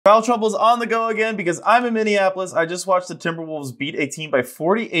Foul Trouble's on the go again because I'm in Minneapolis. I just watched the Timberwolves beat a team by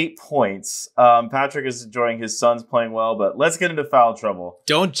 48 points. Patrick is enjoying his Suns playing well, but let's get into Foul Trouble.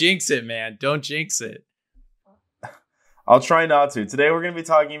 Don't jinx it, man. Don't jinx it. I'll try not to. Today we're going to be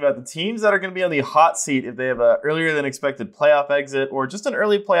talking about the teams that are going to be on the hot seat if they have a earlier than expected playoff exit or just an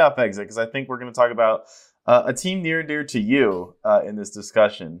early playoff exit, because I think we're going to talk about a team near and dear to you in this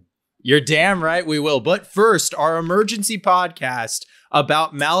discussion. You're damn right we will. But first, our emergency podcast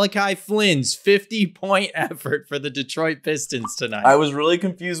about Malachi Flynn's 50-point effort for the Detroit Pistons tonight. I was really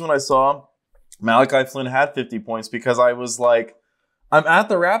confused when I saw Malachi Flynn had 50 points because I was like, I'm at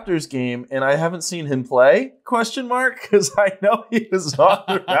the Raptors game and I haven't seen him play, ? Because I know he was on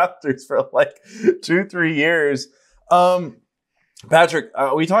the Raptors for like 2-3 years. Patrick,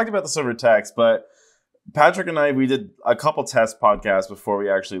 we talked about this over text, but Patrick and I, we did a couple test podcasts before we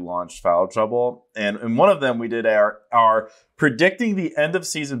actually launched Foul Trouble. And in one of them, we did our predicting the end of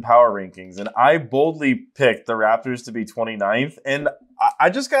season power rankings. And I boldly picked the Raptors to be 29th. And I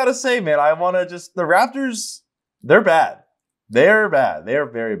just got to say, man, the Raptors, they're bad. They're bad. They're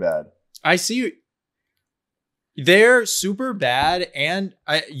very bad. I see. They're super bad. And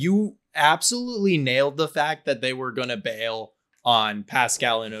you absolutely nailed the fact that they were going to bail on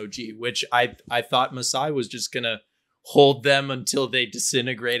Pascal and OG, which I thought Masai was just going to hold them until they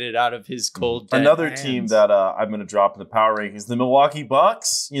disintegrated out of his cold dead Another hands. team that I'm going to drop in the power rankings, the Milwaukee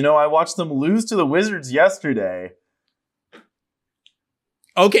Bucks. You know, I watched them lose to the Wizards yesterday.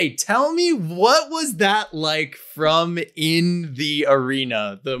 Okay, tell me, what was that like from in the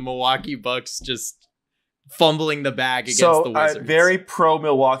arena? The Milwaukee Bucks just fumbling the bag against the Wizards. Very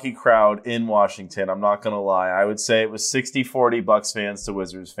pro-Milwaukee crowd in Washington. I'm not going to lie. I would say it was 60-40 Bucks fans to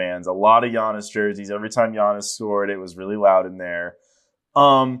Wizards fans. A lot of Giannis jerseys. Every time Giannis scored, it was really loud in there.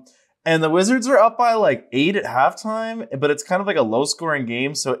 And the Wizards are up by like 8 at halftime, but it's kind of like a low-scoring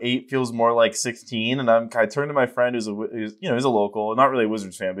game, so 8 feels more like 16. And I turned to my friend who's a local, not really a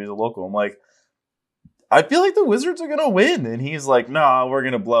Wizards fan, but he's a local. I'm like, I feel like the Wizards are going to win. And he's like, nah, we're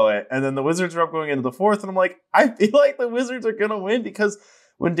going to blow it. And then the Wizards are up going into the fourth. And I'm like, I feel like the Wizards are going to win because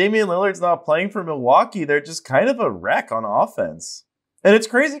when Damian Lillard's not playing for Milwaukee, they're just kind of a wreck on offense. And it's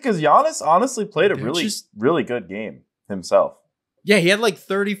crazy because Giannis honestly played a really good game himself. Yeah, he had like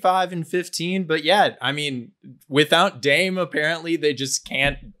 35 and 15. But yeah, I mean, without Dame, apparently they just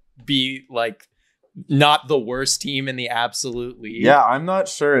can't be like not the worst team in the absolute league. Yeah, I'm not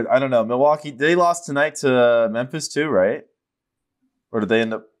sure. I don't know. Milwaukee, they lost tonight to Memphis too, right? Or did they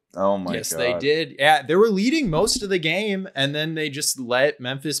end up? Oh my God. Yes, they did. Yeah, they were leading most of the game, and then they just let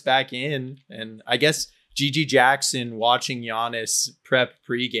Memphis back in. And I guess Gigi Jackson watching Giannis prep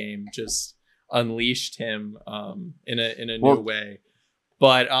pregame just unleashed him in a new way.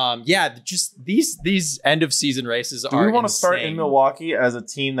 But yeah, just these end of season races are. Do we want to start in Milwaukee as a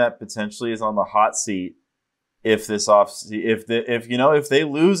team that potentially is on the hot seat if they lose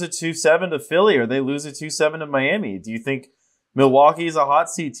a 2-7 to Philly or they lose a 2-7 to Miami? Do you think Milwaukee is a hot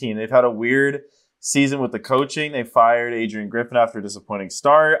seat team? They've had a weird season with the coaching. They fired Adrian Griffin after a disappointing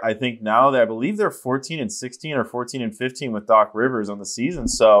start. I think now I believe they're 14-16 or 14-15 with Doc Rivers on the season.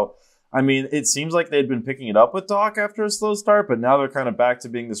 So. I mean, it seems like they'd been picking it up with Doc after a slow start, but now they're kind of back to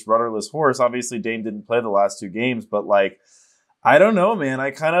being this rudderless horse. Obviously, Dame didn't play the last 2 games, but like, I don't know, man.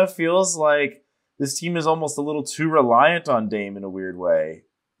 I kind of feels like this team is almost a little too reliant on Dame in a weird way,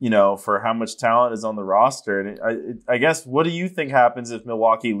 for how much talent is on the roster. And I guess, what do you think happens if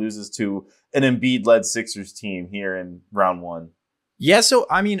Milwaukee loses to an Embiid-led Sixers team here in round 1? Yeah, so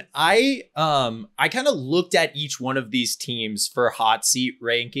I mean, I kind of looked at each one of these teams for hot seat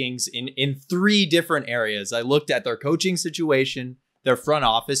rankings in 3 different areas. I looked at their coaching situation, their front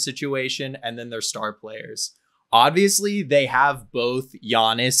office situation, and then their star players. Obviously, they have both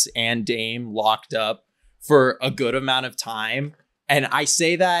Giannis and Dame locked up for a good amount of time. And I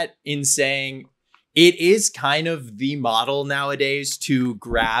say that in saying it is kind of the model nowadays to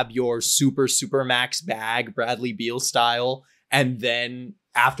grab your super max bag, Bradley Beal style. And then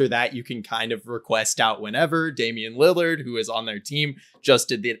after that, you can kind of request out whenever. Damian Lillard, who is on their team, just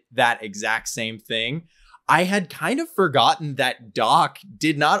did that exact same thing. I had kind of forgotten that Doc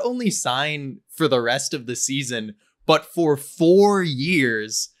did not only sign for the rest of the season, but for 4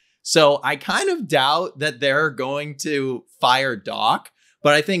 years. So I kind of doubt that they're going to fire Doc.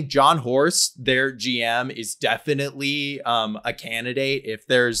 But I think John Horst, their GM, is definitely a candidate if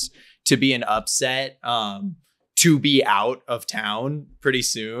there's to be an upset. To be out of town pretty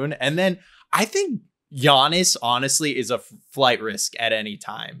soon. And then I think Giannis honestly is a flight risk at any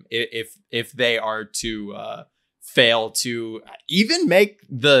time if they are to fail to even make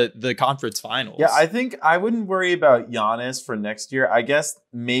the conference finals. Yeah, I think I wouldn't worry about Giannis for next year. I guess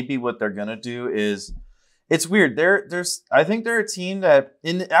maybe what they're gonna do is, it's weird. I think they're a team that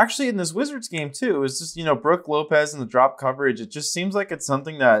in this Wizards game too, it's just, Brook Lopez and the drop coverage. It just seems like it's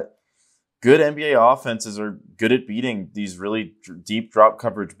something that good NBA offenses are good at beating, these really deep drop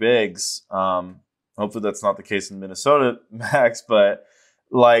coverage bigs. Hopefully that's not the case in Minnesota, Max, but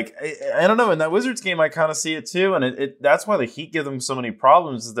like, I don't know. In that Wizards game, I kind of see it too. And that's why the Heat give them so many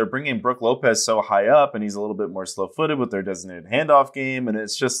problems, is they're bringing Brook Lopez so high up and he's a little bit more slow-footed with their designated handoff game. And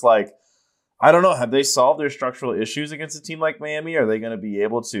it's just like, I don't know. Have they solved their structural issues against a team like Miami? Are they going to be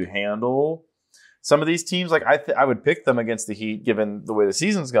able to handle some of these teams? Like, I would pick them against the Heat given the way the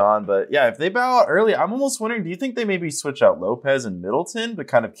season's gone. But yeah, if they bow out early, I'm almost wondering, do you think they maybe switch out Lopez and Middleton but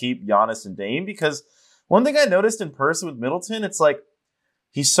kind of keep Giannis and Dame? Because one thing I noticed in person with Middleton, it's like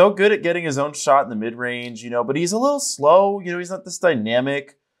he's so good at getting his own shot in the mid-range, but he's a little slow. He's not this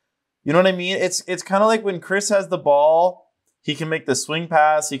dynamic. You know what I mean? It's kind of like when Chris has the ball, he can make the swing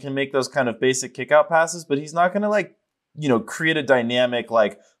pass, he can make those kind of basic kick-out passes, but he's not going to create a dynamic,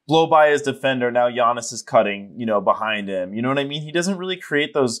 blow by his defender. Now Giannis is cutting, behind him. You know what I mean? He doesn't really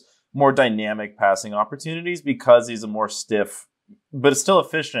create those more dynamic passing opportunities because he's a more stiff, but it's still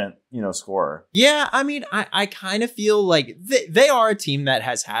efficient, scorer. Yeah, I mean, I kind of feel like they are a team that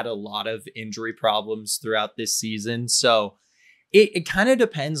has had a lot of injury problems throughout this season. So it kind of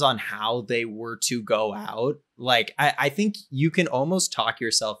depends on how they were to go out. Like, I think you can almost talk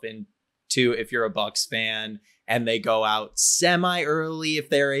yourself into, if you're a Bucks fan and they go out semi early, if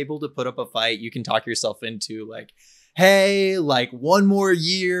they're able to put up a fight, you can talk yourself into like, hey, one more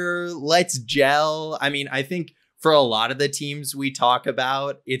year, let's gel. I mean, I think for a lot of the teams we talk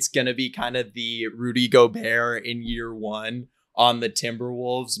about, it's going to be kind of the Rudy Gobert in year one on the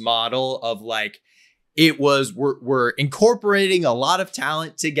Timberwolves model of we're incorporating a lot of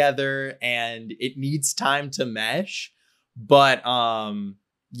talent together and it needs time to mesh. But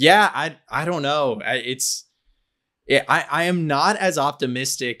yeah, I don't know. I am not as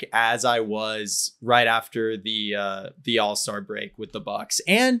optimistic as I was right after the All-Star break with the Bucks.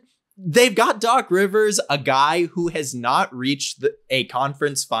 And they've got Doc Rivers, a guy who has not reached a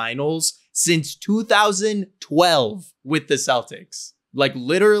conference finals since 2012 with the Celtics.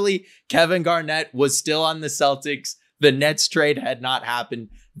 Literally, Kevin Garnett was still on the Celtics. The Nets trade had not happened.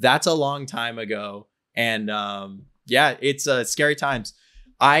 That's a long time ago. And yeah, it's scary times.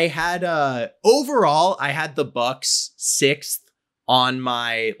 I had overall, I had the Bucks 6th on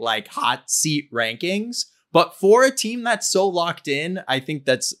my hot seat rankings. But for a team that's so locked in, I think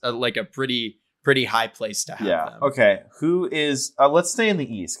that's a pretty high place to have them. Okay. Who is? Let's stay in the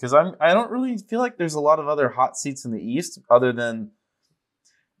East, because I don't really feel like there's a lot of other hot seats in the East other than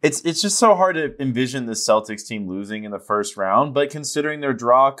it's just so hard to envision the Celtics team losing in the first round. But considering their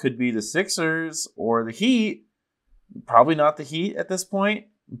draw could be the Sixers or the Heat, probably not the Heat at this point.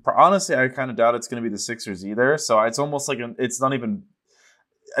 Honestly, I kind of doubt it's going to be the Sixers either. So it's almost like it's not even.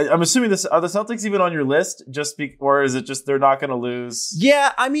 I'm assuming this are the Celtics even on your list, or is it just they're not going to lose?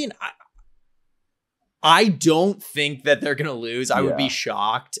 Yeah, I mean, I don't think that they're going to lose. I would be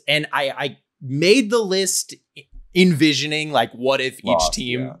shocked. And I made the list envisioning what if each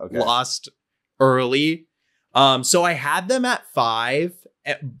team lost early. So I had them at 5,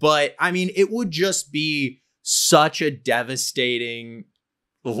 but I mean, it would just be such a devastating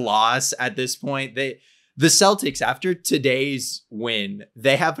loss at this point. The Celtics, after today's win,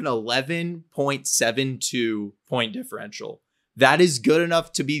 they have an 11.72 point differential. That is good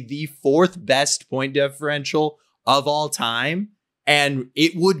enough to be the 4th best point differential of all time. And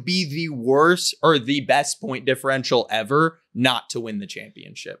it would be the worst or the best point differential ever not to win the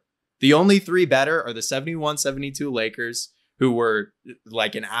championship. The only 3 better are the 71-72 Lakers, who were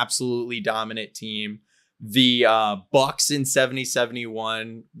an absolutely dominant team. The Bucks in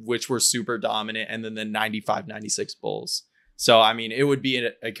 70-71, which were super dominant, and then the 95-96 Bulls. So, I mean, it would be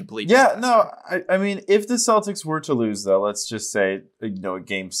a complete disaster. No, I mean, if the Celtics were to lose, though, let's just say, a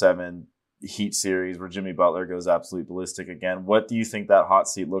Game 7 Heat series where Jimmy Butler goes absolutely ballistic again, what do you think that hot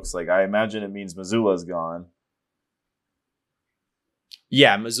seat looks like? I imagine it means Missoula's gone.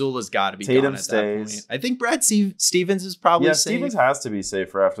 Yeah, Missoula's got to be Tatum gone at stays. that point. I think Brad Stevens is probably safe. Stevens has to be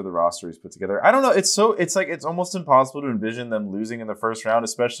safer after the roster is put together. I don't know. It's almost impossible to envision them losing in the first round,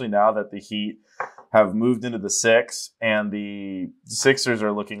 especially now that the Heat have moved into the 6 and the Sixers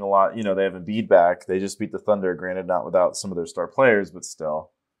are looking a lot. They have Embiid back. They just beat the Thunder, granted not without some of their star players, but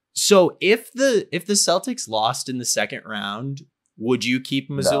still. So if the Celtics lost in the second round, would you keep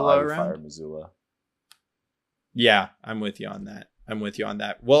Missoula around? Fire Missoula. Yeah, I'm with you on that. I'm with you on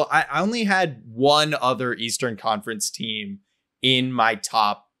that. Well, I only had one other Eastern Conference team in my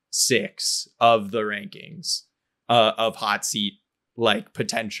top 6 of the rankings of hot seat like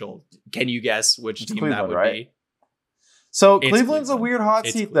potential. Can you guess which team Cleveland, that would right? be? So It's Cleveland's Cleveland. a weird hot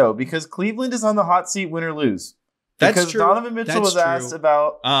It's seat, Cleveland. though, because Cleveland is on the hot seat win or lose. That's Because true. Donovan Mitchell was asked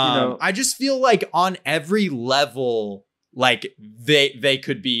about, I just feel like on every level, like they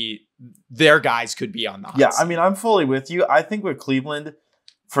could be, their guys could be on the hot seat. I mean, I'm fully with you. I think with Cleveland,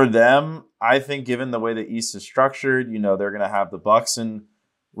 for them, I think given the way the East is structured, they're going to have the Bucks in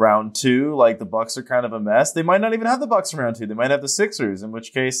round 2. Like, the Bucks are kind of a mess. They might not even have the Bucks in round 2. They might have the Sixers, in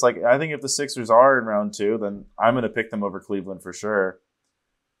which case, like, I think if the Sixers are in round 2, then I'm going to pick them over Cleveland for sure.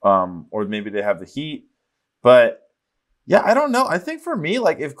 Or maybe they have the Heat. But yeah, I don't know. I think for me,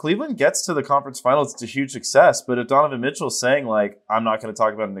 like, if Cleveland gets to the conference finals, it's a huge success. But if Donovan Mitchell's saying, like, I'm not going to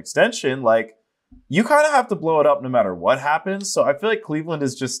talk about an extension, like, you kind of have to blow it up no matter what happens. So I feel like Cleveland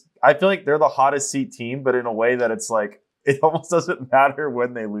is just, I feel like they're the hottest seat team, but in a way that it's like, it almost doesn't matter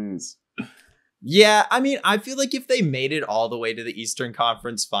when they lose. Yeah, I mean, I feel like if they made it all the way to the Eastern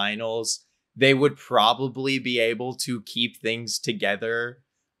Conference Finals, they would probably be able to keep things together.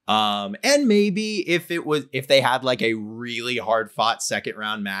 And maybe if they had like a really hard fought second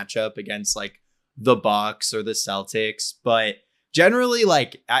round matchup against like the Bucks or the Celtics, but generally,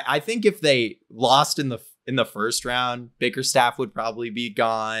 like, I think if they lost in the first round, Bickerstaff would probably be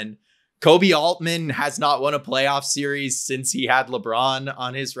gone. Kobe Altman has not won a playoff series since he had LeBron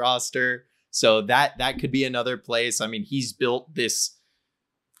on his roster. So that could be another place. I mean, he's built this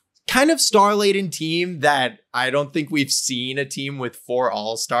kind of star-laden team that I don't think we've seen a team with 4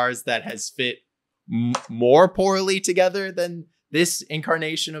 all-stars that has fit more poorly together than this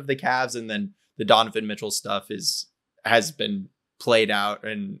incarnation of the Cavs. And then the Donovan Mitchell stuff has been played out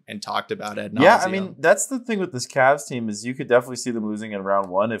and talked about ad nauseum. Yeah, I mean, that's the thing with this Cavs team is you could definitely see them losing in round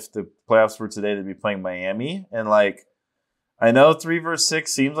 1. If the playoffs were today, they'd be playing Miami. And, like, I know 3 versus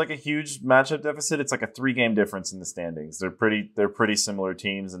 6 seems like a huge matchup deficit. It's like a 3-game difference in the standings. They're pretty similar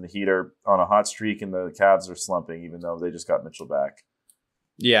teams, and the Heat are on a hot streak, and the Cavs are slumping, even though they just got Mitchell back.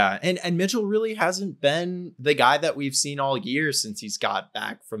 Yeah, and Mitchell really hasn't been the guy that we've seen all year since he's got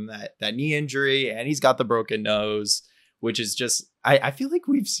back from that knee injury, and he's got the broken nose, which is just I feel like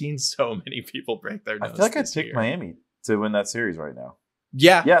we've seen so many people break their nose. I feel like I'd pick Miami to win that series right now.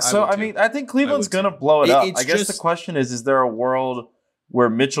 Yeah. So I mean, I think Cleveland's going to blow it up. I guess the question is there a world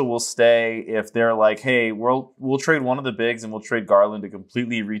where Mitchell will stay if they're like, hey, we'll trade one of the bigs and we'll trade Garland to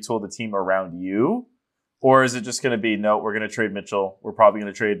completely retool the team around you? Or is it just going to be, no, we're going to trade Mitchell. We're probably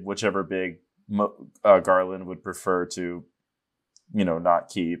going to trade whichever big Garland would prefer to, not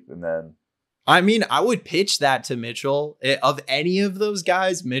keep. And then, I mean, I would pitch that to Mitchell. Of any of those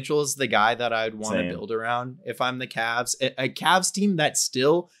guys, Mitchell is the guy that I'd want to build around if I'm the Cavs. A Cavs team that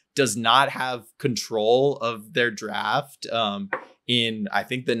still does not have control of their draft in, I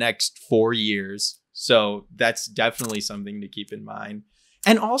think, the next 4 years. So that's definitely something to keep in mind.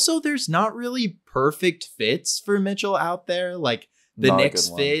 And also, there's not really perfect fits for Mitchell out there. Like, the Knicks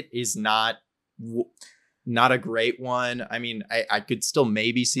fit is not a great one. I mean, I could still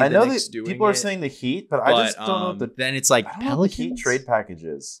maybe see the Knicks doing it. People are saying the Heat, but I just don't know. Then it's like Pelicans Heat trade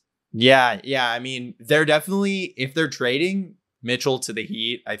packages. Yeah. I mean, they're definitely, if they're trading Mitchell to the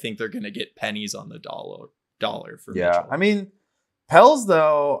Heat, I think they're going to get pennies on the dollar for Mitchell. Yeah, I mean, Pels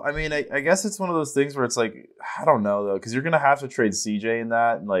though. I mean, I guess it's one of those things where it's like, I don't know though, because you're going to have to trade CJ in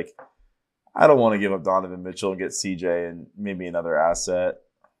that, and like, I don't want to give up Donovan Mitchell and get CJ and maybe another asset.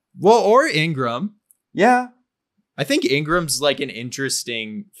 Well, or Ingram. Yeah. I think Ingram's like an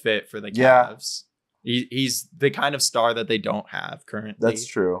interesting fit for the Cavs. Yeah. He's the kind of star that they don't have currently. That's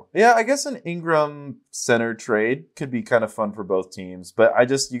true. Yeah, I guess an Ingram center trade could be kind of fun for both teams. But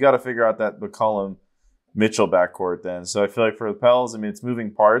you got to figure out that McCollum-Mitchell backcourt then. So I feel like for the Pels, I mean, it's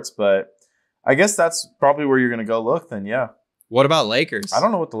moving parts. But I guess that's probably where you're going to go look then, yeah. What about Lakers? I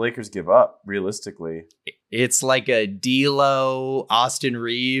don't know what the Lakers give up, realistically. It's like a D'Lo, Austin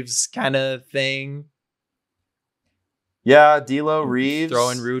Reeves kind of thing. Yeah, D'Lo, Reeves.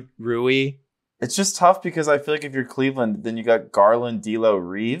 Throwing Rui. It's just tough because I feel like if you're Cleveland, then you got Garland, D'Lo,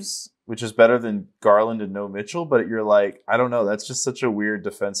 Reeves, which is better than Garland and no Mitchell. But you're like, I don't know. That's just such a weird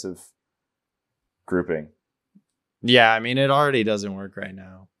defensive grouping. Yeah, I mean, it already doesn't work right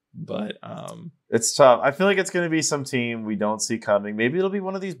now. But it's tough. I feel like it's going to be some team we don't see coming. Maybe it'll be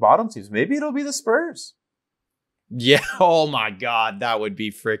one of these bottom teams. Maybe it'll be the Spurs. Yeah. Oh, my God. That would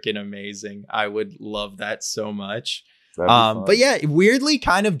be freaking amazing. I would love that so much. But yeah, weirdly,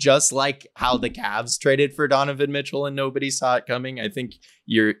 kind of just like how the Cavs traded for Donovan Mitchell and nobody saw it coming. I think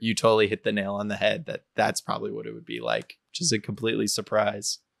you totally hit the nail on the head that's probably what it would be like which is a completely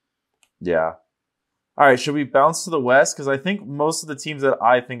surprise. Yeah. All right, should we bounce to the West? Because I think most of the teams that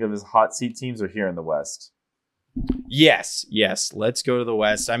I think of as hot seat teams are here in the West. Yes. Let's go to the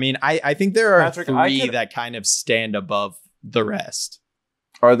West. I mean, I think there are Patrick, three that kind of stand above the rest.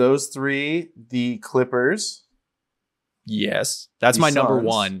 Are those three the Clippers? Yes. That's The my number Suns.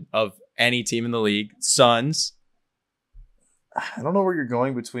 one of any team in the league. Suns. I don't know where you're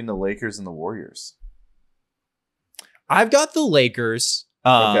going between the Lakers and the Warriors. I've got the Lakers.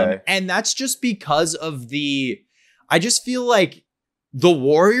 Okay. And that's just because of I just feel like the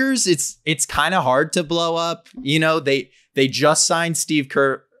Warriors, it's kind of hard to blow up. You know, they just signed Steve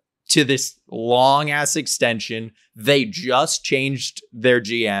Kerr to this long ass extension. They just changed their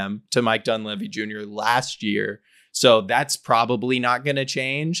GM to Mike Dunleavy Jr. last year. So that's probably not going to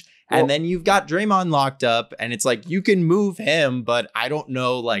change. Well, and then you've got Draymond locked up, and it's like, you can move him, but I don't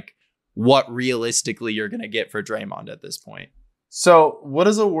know like what realistically you're going to get for Draymond at this point. So what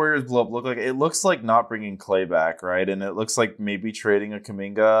does a Warriors blow up look like? It looks like not bringing Clay back, right? And it looks like maybe trading a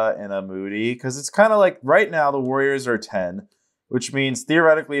Kuminga and a Moody, because it's kind of like right now the Warriors are 10, which means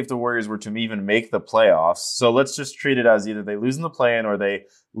theoretically if the Warriors were to even make the playoffs, so let's just treat it as either they lose in the play-in or they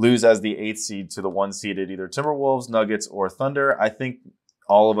lose as the 8th seed to the 1-seeded either Timberwolves, Nuggets, or Thunder. I think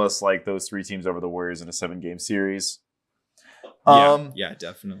all of us like those three teams over the Warriors in a 7-game series. Yeah,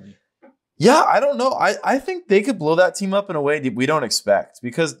 definitely. Yeah, I don't know. I think they could blow that team up in a way that we don't expect,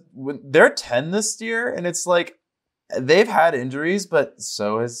 because when they're 10 this year, and it's like they've had injuries, but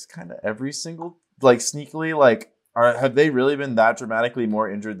so has kind of every single, like, sneakily, like, have they really been that dramatically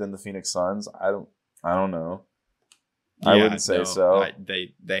more injured than the Phoenix Suns? I don't know. I wouldn't say so.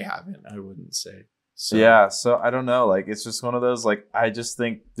 They haven't. I wouldn't say. So. Yeah, so I don't know. Like, it's just one of those, like, I just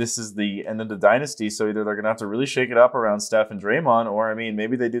think this is the end of the dynasty. So either they're going to have to really shake it up around Steph and Draymond, or, I mean,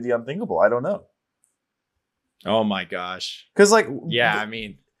 maybe they do the unthinkable. I don't know. Oh, my gosh. Because, like, yeah, I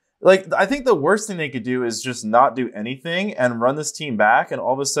mean, like, I think the worst thing they could do is just not do anything and run this team back. And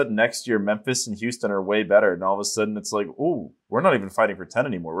all of a sudden next year, Memphis and Houston are way better. And all of a sudden it's like, ooh, we're not even fighting for 10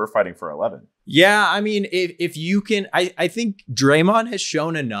 anymore. We're fighting for 11. Yeah, I mean, if you can, I think Draymond has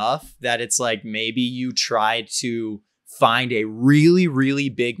shown enough that it's like maybe you try to find a really, really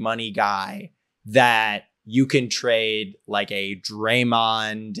big money guy that you can trade like a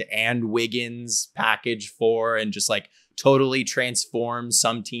Draymond and Wiggins package for and just like totally transform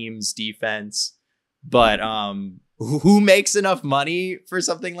some team's defense. But who makes enough money for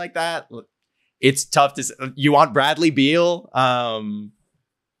something like that? It's tough to say. You want Bradley Beal?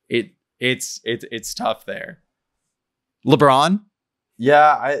 It's tough there. LeBron?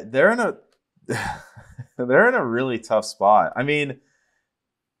 Yeah, they're in a really tough spot. I mean,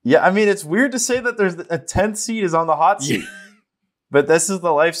 it's weird to say that there's a 10th seed is on the hot seat. But this is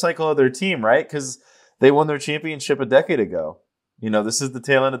the life cycle of their team, right? Because they won their championship a decade ago. You know, this is the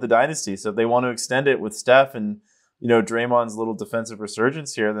tail end of the dynasty. So if they want to extend it with Steph and, you know, Draymond's little defensive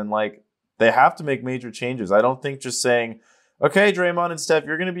resurgence here, then, like, they have to make major changes. I don't think just saying, okay, Draymond and Steph,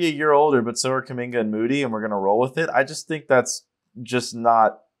 you're going to be a year older, but so are Kuminga and Moody, and we're going to roll with it. I just think that's just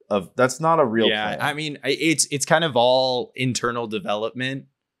not a real plan. I mean, it's kind of all internal development,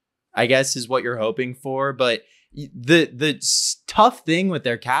 I guess, is what you're hoping for. But the tough thing with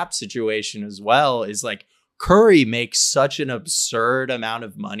their cap situation as well is like Curry makes such an absurd amount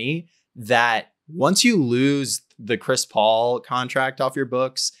of money that once you lose the Chris Paul contract off your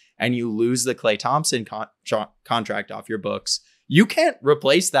books and you lose the Klay Thompson contract off your books, you can't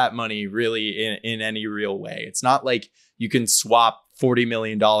replace that money really in any real way. It's not like you can swap $40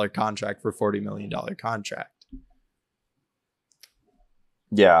 million contract for $40 million contract.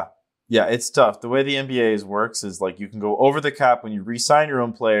 Yeah. Yeah, it's tough. The way the NBA works is like you can go over the cap when you re-sign your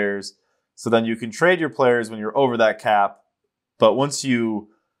own players. So then you can trade your players when you're over that cap. But once you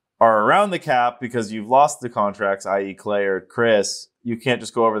are around the cap because you've lost the contracts, i.e. Clay or Chris, you can't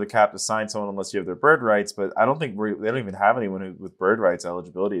just go over the cap to sign someone unless you have their bird rights. But I don't think they don't even have anyone with bird rights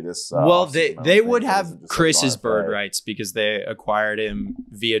eligibility this well, they would have Chris's bird rights because they acquired him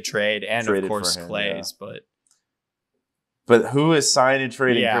via trade and traded, of course, Clay's. Yeah. But who is signing and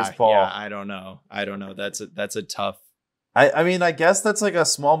trading Chris Paul? Yeah, I don't know. That's a tough. I mean, I guess that's like a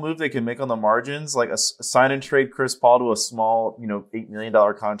small move they can make on the margins, like a sign and trade Chris Paul to a small, $8 million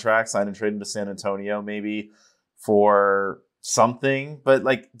contract, sign and trade him to San Antonio maybe for something. But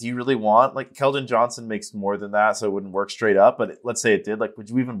like, do you really want, like, Keldon Johnson makes more than that, so it wouldn't work straight up. But let's say it did. Like, would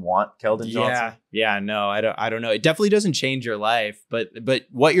you even want Keldon Johnson? Yeah, no, I don't know. It definitely doesn't change your life. But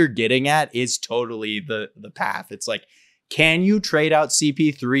what you're getting at is totally the path. It's like, can you trade out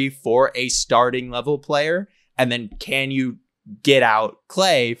CP3 for a starting level player? And then can you get out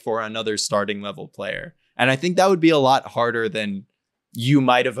Clay for another starting level player? And I think that would be a lot harder than you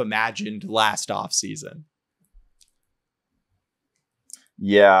might have imagined last offseason.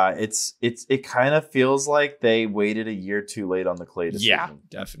 Yeah, it kind of feels like they waited a year too late on the Clay decision. Yeah,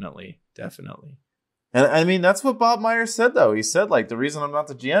 definitely. And I mean, that's what Bob Myers said, though. He said, like, the reason I'm not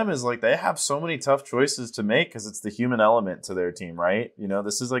the GM is, like, they have so many tough choices to make because it's the human element to their team, right? You know,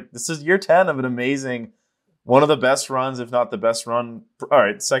 this is year 10 of an amazing, one of the best runs, if not the best run. All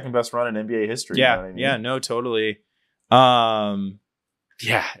right, second best run in NBA history. Yeah, you know what I mean? yeah, no, totally.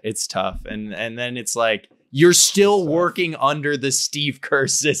 Yeah, it's tough. And then it's like, you're still working under the Steve Kerr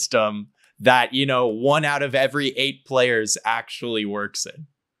system that, you know, 1 out of every 8 players actually works in.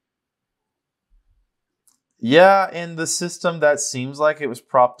 Yeah, and the system that seems like it was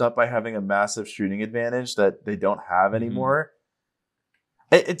propped up by having a massive shooting advantage that they don't have anymore.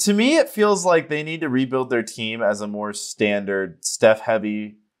 To me, it feels like they need to rebuild their team as a more standard,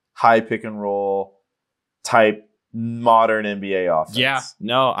 Steph-heavy, high pick-and-roll type modern NBA offense. Yeah,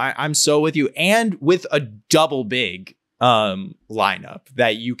 no, I'm so with you. And with a double big lineup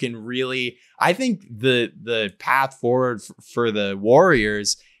that you can really, I think the path forward for the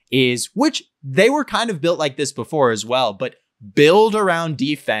Warriors is, which they were kind of built like this before as well, but build around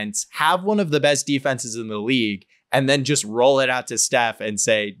defense, have one of the best defenses in the league, and then just roll it out to Steph and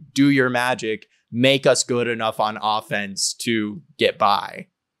say, do your magic, make us good enough on offense to get by.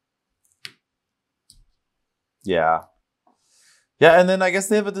 Yeah. Yeah, and then I guess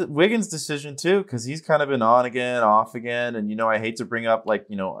they have a Wiggins decision too, because he's kind of been on again, off again. And, you know, I hate to bring up, like,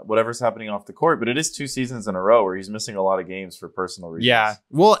 you know, whatever's happening off the court, but it is 2 seasons in a row where he's missing a lot of games for personal reasons. Yeah.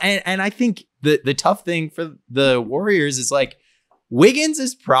 Well, and I think the tough thing for the Warriors is, like, Wiggins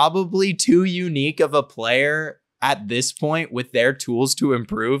is probably too unique of a player at this point with their tools to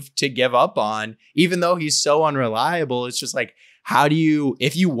improve to give up on, even though he's so unreliable. It's just like, how do you,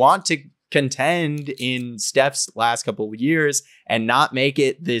 if you want to contend in Steph's last couple of years and not make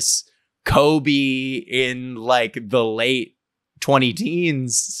it this Kobe in, like, the late 20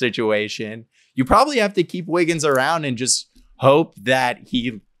 teens situation, you probably have to keep Wiggins around and just hope that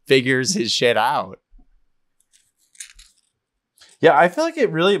he figures his shit out. Yeah, I feel like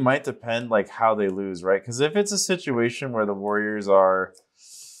it really might depend, like, how they lose, right? Because if it's a situation where the Warriors are,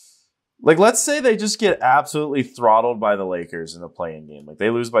 like, let's say they just get absolutely throttled by the Lakers in the play-in game. Like, they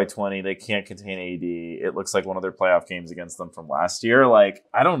lose by 20. They can't contain AD. It looks like one of their playoff games against them from last year. Like,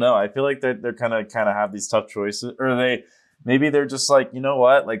 I don't know. I feel like they're kind of have these tough choices. Or maybe they're just like, you know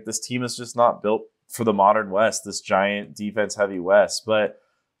what? Like, this team is just not built for the modern West, this giant defense-heavy West. But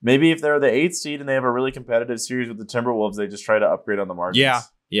maybe if they're the 8th seed and they have a really competitive series with the Timberwolves, they just try to upgrade on the margins.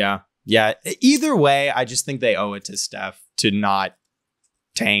 Yeah. Either way, I just think they owe it to Steph to not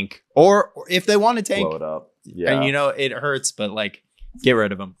tank, or if they want to tank, blow it up. Yeah, and, you know, it hurts, but, like, get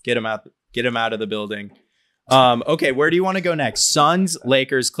rid of him, get him out of the building. Okay, where do you want to go next? Suns,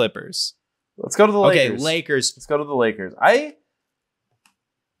 Lakers, Clippers. Let's go to the Lakers. Okay, Lakers. Let's go to the Lakers.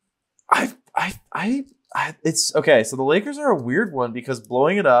 It's okay. So the Lakers are a weird one because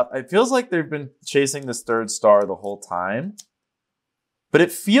blowing it up, it feels like they've been chasing this third star the whole time, but it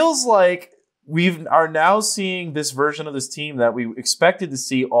feels like we are now seeing this version of this team that we expected to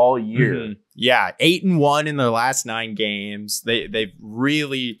see all year. Mm-hmm. Yeah, 8-1 in their last 9 games. They've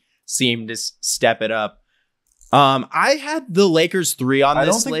really seemed to step it up. I had the Lakers 3 on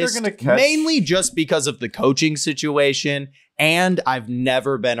this list, they're gonna catch, mainly just because of the coaching situation, and I've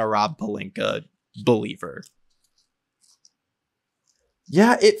never been a Rob Pelinka believer.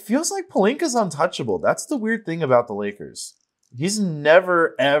 Yeah, it feels like Pelinka's untouchable. That's the weird thing about the Lakers. He's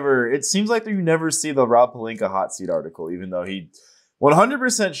never, ever, it seems like you never see the Rob Pelinka hot seat article, even though he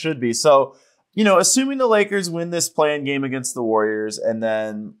 100% should be. So, you know, assuming the Lakers win this play-in game against the Warriors, and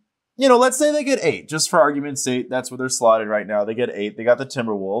then, you know, let's say they get 8, just for argument's sake, that's where they're slotted right now. They get 8. They got the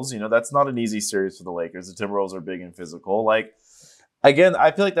Timberwolves. You know, that's not an easy series for the Lakers. The Timberwolves are big and physical. Like, again,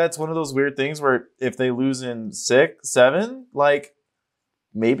 I feel like that's one of those weird things where if they lose in 6, 7, like,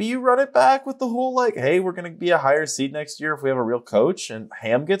 maybe you run it back with the whole, like, hey, we're going to be a higher seed next year if we have a real coach and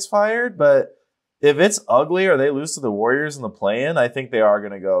Ham gets fired. But if it's ugly or they lose to the Warriors in the play-in, I think they are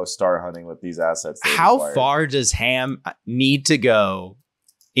going to go star hunting with these assets. How far does Ham need to go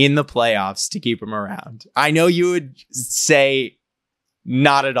in the playoffs to keep him around? I know you would say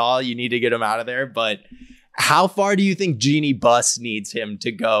not at all. You need to get him out of there. But how far do you think Jeannie Buss needs him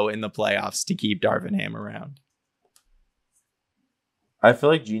to go in the playoffs to keep Darvin Ham around? I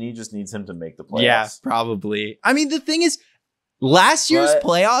feel like Jeannie just needs him to make the playoffs. Yeah, probably. I mean, the thing is, last year's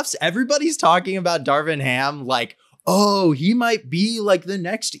playoffs, everybody's talking about Darvin Ham like, oh, he might be like the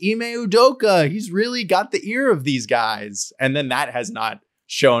next Ime Udoka. He's really got the ear of these guys. And then that has not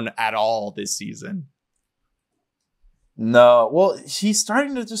shown at all this season. No, well, he's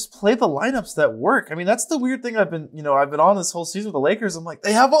starting to just play the lineups that work. I mean, that's the weird thing. I've been on this whole season with the Lakers. I'm like,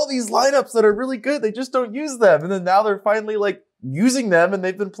 they have all these lineups that are really good. They just don't use them. And then now they're finally like using them and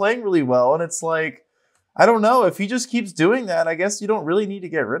they've been playing really well. And it's like, I don't know, if he just keeps doing that, I guess you don't really need to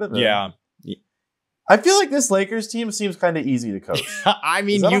get rid of him. Yeah. I feel like this Lakers team seems kind of easy to coach. I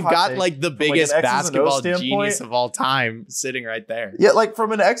mean, you've got like the biggest basketball genius of all time sitting right there. Yeah, like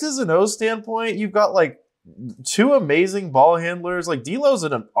from an X's and O's standpoint, you've got like two amazing ball handlers. Like D'Lo's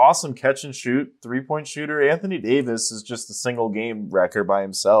an awesome catch and shoot 3-point shooter. Anthony Davis is just a single game wrecker by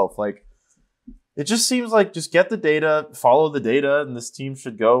himself. Like it just seems like just get the data, follow the data, and this team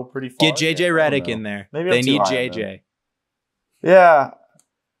should go pretty far. Get JJ Redick in there. Maybe they need JJ. Yeah.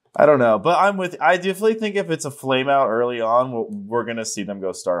 I don't know, but I definitely think if it's a flame out early on, we're going to see them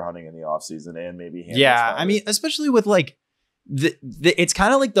go star hunting in the offseason and maybe I mean, especially with like it's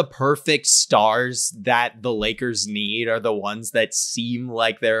kind of like the perfect stars that the Lakers need are the ones that seem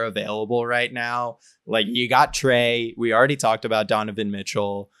like they're available right now. Like you got Trey, we already talked about Donovan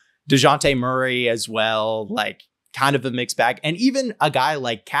Mitchell, DeJounte Murray as well, like kind of a mixed bag. And even a guy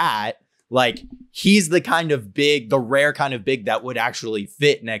like Cat, like he's the rare kind of big that would actually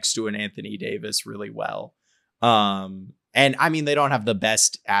fit next to an Anthony Davis really well. And I mean, they don't have the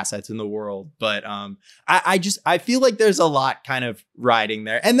best assets in the world, but I feel like there's a lot kind of riding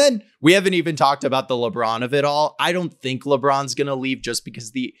there. And then we haven't even talked about the LeBron of it all. I don't think LeBron's going to leave just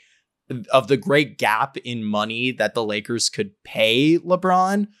because of the great gap in money that the Lakers could pay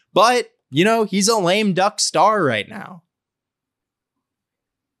LeBron. But, you know, he's a lame duck star right now.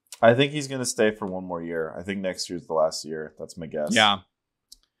 I think he's going to stay for one more year. I think next year's the last year. That's my guess. Yeah.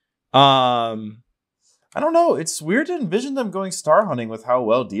 I don't know. It's weird to envision them going star hunting with how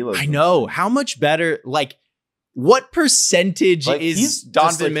well D'Lo's. I know. How much better? Like, what percentage is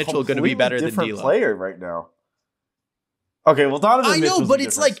Donovan Mitchell going to be better than D'Lo? Player right now. Okay, well, Donovan Mitchell's a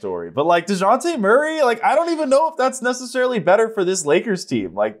different story. But like DeJounte Murray, like I don't even know if that's necessarily better for this Lakers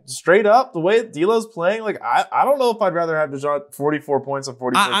team. Like straight up, the way D'Lo's playing, like I don't know if I'd rather have DeJounte 44 points on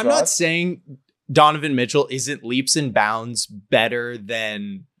 44 shots. I'm not saying Donovan Mitchell isn't leaps and bounds better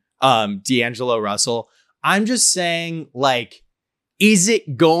than D'Angelo Russell. I'm just saying, like, is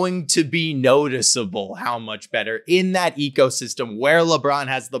it going to be noticeable how much better in that ecosystem where LeBron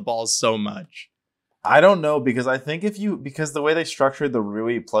has the ball so much? I don't know, because I think because the way they structured the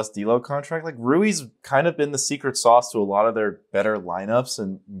Rui plus D'Lo contract, like Rui's kind of been the secret sauce to a lot of their better lineups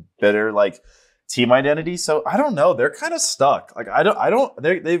and better like team identity. So I don't know. They're kind of stuck. Like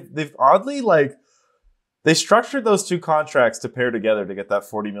they've oddly like they structured those two contracts to pair together to get that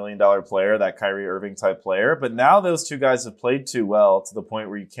 $40 million player, that Kyrie Irving type player. But now those two guys have played too well to the point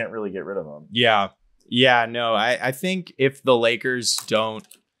where you can't really get rid of them. Yeah. Yeah, no, I think if the Lakers don't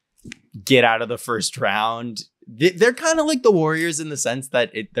get out of the first round, they're kind of like the Warriors in the sense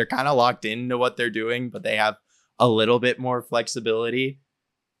that they're kind of locked into what they're doing, but they have a little bit more flexibility.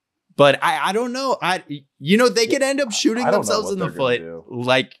 But I don't know. They could end up shooting themselves in the foot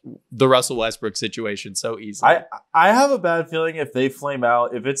like the Russell Westbrook situation so easily. I have a bad feeling if they flame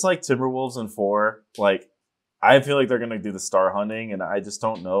out, if it's like Timberwolves in 4, like I feel like they're going to do the star hunting, and I just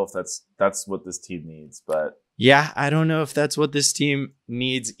don't know if that's what this team needs. But yeah, I don't know if that's what this team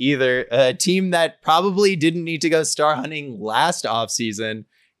needs either. A team that probably didn't need to go star hunting last offseason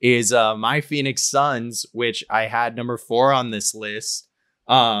is my Phoenix Suns, which I had number 4 on this list.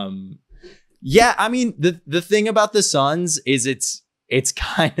 Yeah, I mean, the thing about the Suns is it's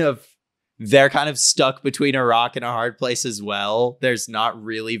kind of, they're kind of stuck between a rock and a hard place as well. There's not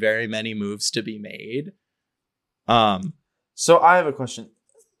really very many moves to be made. So I have a question.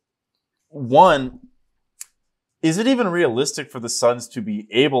 One, is it even realistic for the Suns to be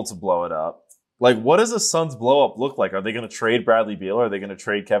able to blow it up? Like, what does a Suns blow up look like? Are they going to trade Bradley Beal? Are they going to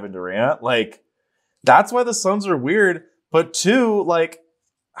trade Kevin Durant? Like, that's why the Suns are weird. But 2, like,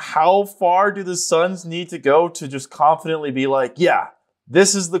 how far do the Suns need to go to just confidently be like, yeah,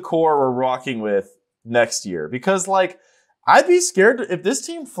 this is the core we're rocking with next year? Because, like, I'd be scared if this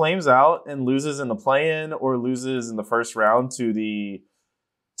team flames out and loses in the play-in or loses in the first round to the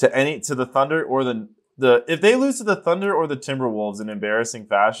Thunder or the if they lose to the Thunder or the Timberwolves in embarrassing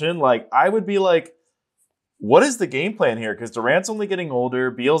fashion, like I would be like, what is the game plan here? Because Durant's only getting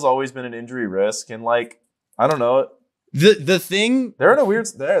older, Beal's always been an injury risk, and like I don't know. The thing they're in a weird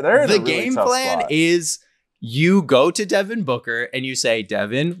they're in the a really game tough plan spot. is you go to Devin Booker and you say,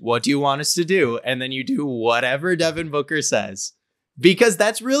 Devin, what do you want us to do? And then you do whatever Devin Booker says, because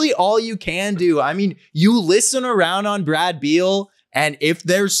that's really all you can do. I mean, you listen around on Brad Beal, and if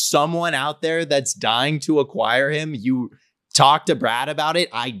there's someone out there that's dying to acquire him, you talk to Brad about it.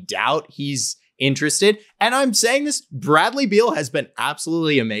 I doubt he's interested. And I'm saying this, Bradley Beal has been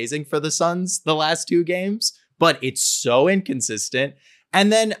absolutely amazing for the Suns the last 2 games, but it's so inconsistent.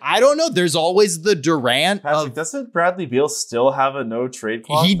 And then, I don't know, there's always the Durant Patrick, doesn't Bradley Beal still have a no trade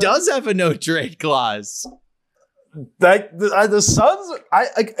clause? He does have a no trade clause. The Suns,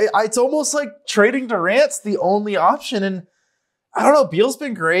 it's almost like trading Durant's the only option. And I don't know, Beal's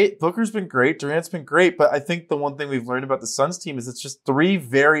been great, Booker's been great, Durant's been great, but I think the one thing we've learned about the Suns team is it's just 3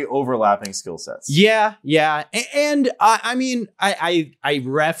 very overlapping skill sets. Yeah. And I mean, I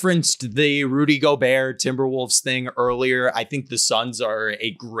referenced the Rudy Gobert Timberwolves thing earlier. I think the Suns are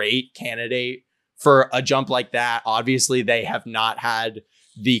a great candidate for a jump like that. Obviously, they have not had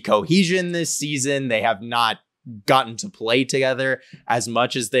the cohesion this season. They have not gotten to play together as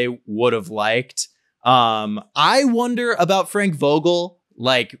much as they would have liked. I wonder about Frank Vogel.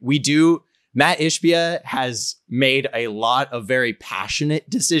 Like Matt Ishbia has made a lot of very passionate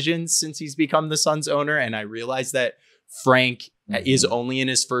decisions since he's become the Suns owner. And I realize that Frank is only in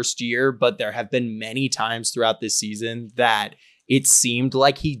his first year, but there have been many times throughout this season that it seemed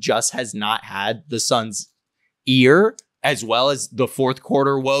like he just has not had the Suns' ear, as well as the fourth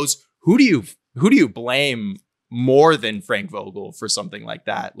quarter woes. Who do you blame more than Frank Vogel for something like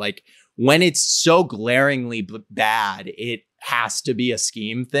that? Like, when it's so glaringly bad, it has to be a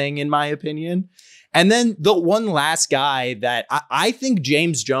scheme thing, in my opinion. And then the one last guy that I think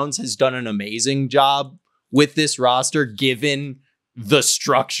James Jones has done an amazing job with this roster, given the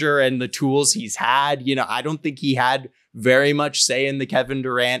structure and the tools he's had. You know, I don't think he had very much say in the Kevin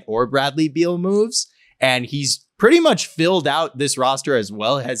Durant or Bradley Beal moves, and he's pretty much filled out this roster as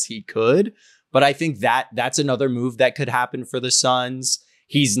well as he could. But I think that's another move that could happen for the Suns.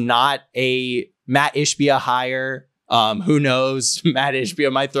 He's not a Matt Ishbia hire. Who knows? Matt Ishbia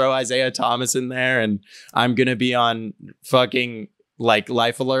might throw Isaiah Thomas in there, and I'm going to be on fucking like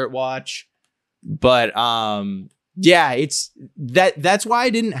life alert watch. But yeah, that's why I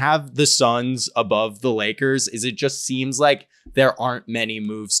didn't have the Suns above the Lakers, is it just seems like there aren't many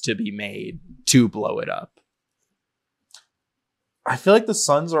moves to be made to blow it up. I feel like the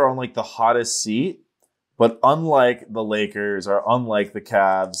Suns are on like the hottest seat. But unlike the Lakers or unlike the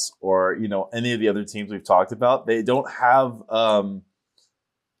Cavs or, you know, any of the other teams we've talked about, they don't have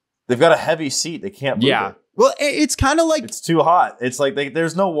they've got a heavy seat. They can't move it. Well, it's kind of like it's too hot. It's like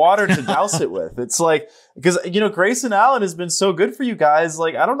there's no water to douse it with. It's like, because, you know, Grayson Allen has been so good for you guys.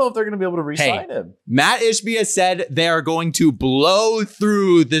 Like, I don't know if they're going to be able to re-sign him. Matt Ishbia said they are going to blow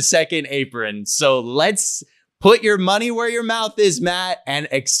through the second apron. So let's put your money where your mouth is, Matt, and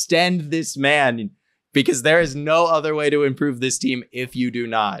extend this man. Because there is no other way to improve this team if you do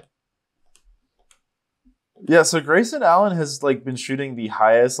not. Yeah, so Grayson Allen has like been shooting the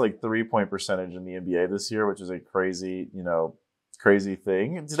highest like 3-point percentage in the NBA this year, which is a crazy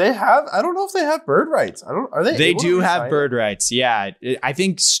thing. Do they have? I don't know if they have bird rights. Are they? They do have bird rights. Yeah, I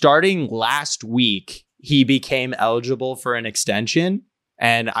think starting last week he became eligible for an extension,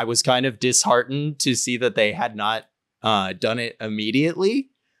 and I was kind of disheartened to see that they had not done it immediately.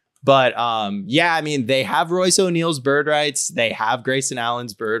 But yeah, I mean, they have Royce O'Neal's bird rights. They have Grayson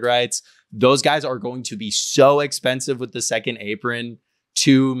Allen's bird rights. Those guys are going to be so expensive with the second apron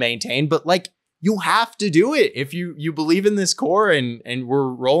to maintain. But like, you have to do it if you believe in this core and we're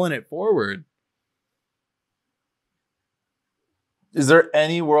rolling it forward. Is there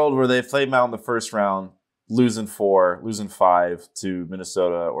any world where they play out in the first round, losing 4, losing 5 to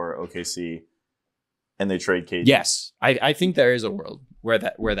Minnesota or OKC, and they trade KD? Yes, I think there is a world where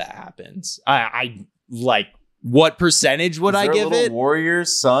that happens. I like, what percentage would I give it?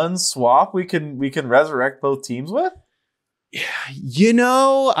 Warriors Suns swap we can resurrect both teams with? You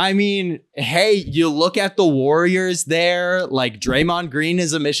know, I mean, hey, you look at the Warriors there, like Draymond Green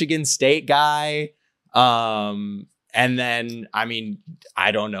is a Michigan State guy. And then, I mean,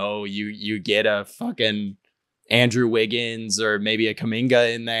 I don't know, you get a fucking Andrew Wiggins or maybe a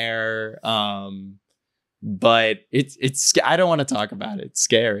Kuminga in there. But it's I don't want to talk about it. It's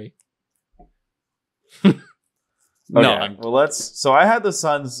scary. Okay. Well, so I had the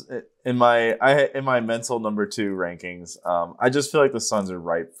Suns in my mental number 2 rankings. I just feel like the Suns are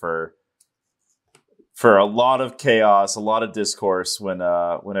ripe for a lot of chaos, a lot of discourse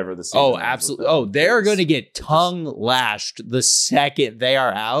whenever the season ends. Oh, absolutely. Oh, they're going to get tongue lashed the second they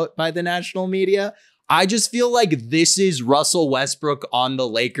are out by the national media. I just feel like this is Russell Westbrook on the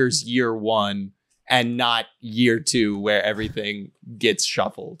Lakers year 1 and not year 2 where everything gets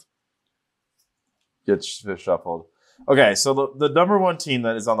shuffled. Okay, so the number 1 team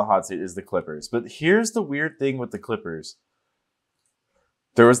that is on the hot seat is the Clippers. But here's the weird thing with the Clippers.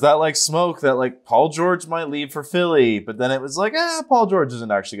 There was that like smoke that like Paul George might leave for Philly, but then it was like, Paul George isn't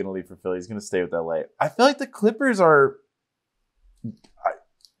actually going to leave for Philly. He's going to stay with LA. I feel like the Clippers are,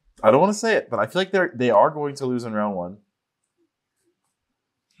 I don't want to say it, but I feel like they are going to lose in round one.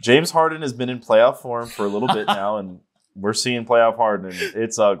 James Harden has been in playoff form for a little bit now, and we're seeing playoff Harden, and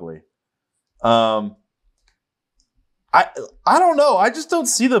it's ugly. I don't know. I just don't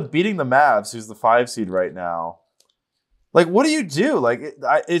see them beating the Mavs, who's the 5 seed right now. Like, what do you do? Like,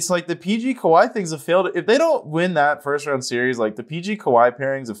 it's like the PG Kawhi things have failed. If they don't win that first round series, like the PG Kawhi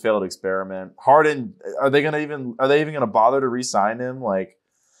pairings have failed experiment. Harden, are they even going to bother to re-sign him? Like,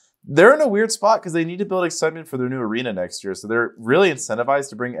 they're in a weird spot because they need to build excitement for their new arena next year. So they're really incentivized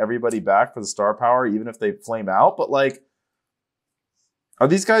to bring everybody back for the star power, even if they flame out. But like, are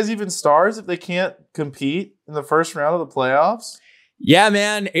these guys even stars if they can't compete in the first round of the playoffs? Yeah,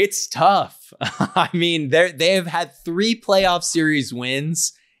 man, it's tough. I mean, they have had 3 playoff series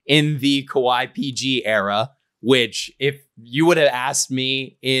wins in the Kawhi PG era, which if you would have asked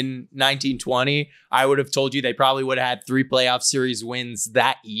me in 1920, I would have told you they probably would have had 3 playoff series wins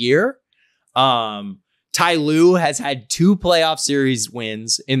that year. Ty Lue has had 2 playoff series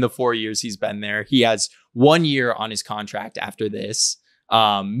wins in the 4 years he's been there. He has 1 year on his contract after this.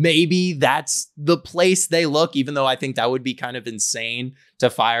 Maybe that's the place they look, even though I think that would be kind of insane to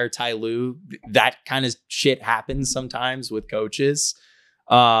fire Ty Lue. That kind of shit happens sometimes with coaches.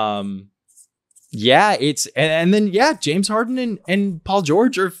 Yeah, and then James Harden and Paul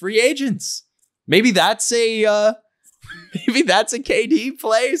George are free agents. Maybe that's a KD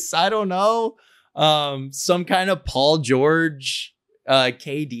place. I don't know. Some kind of Paul George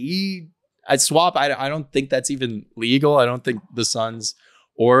KD swap. I don't think that's even legal. I don't think the Suns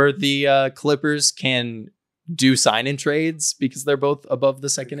or the Clippers can do sign-in trades because they're both above the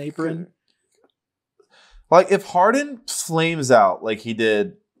second apron. Like, if Harden flames out like he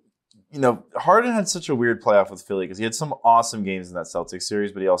did, Harden had such a weird playoff with Philly because he had some awesome games in that Celtics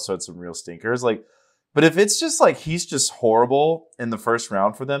series, but he also had some real stinkers. Like, but if it's just like he's just horrible in the first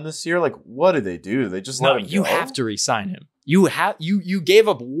round for them this year, like, what do? They just let him go? You have to re-sign him. You gave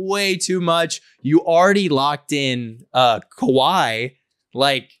up way too much. You already locked in Kawhi.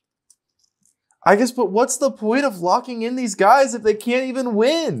 Like, I guess, but what's the point of locking in these guys if they can't even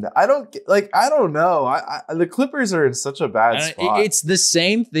win? I don't know. The Clippers are in such a bad spot. It's the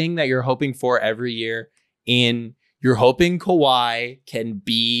same thing that you're hoping for every year. You're hoping Kawhi can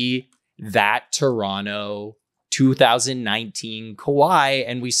be that Toronto 2019 Kawhi,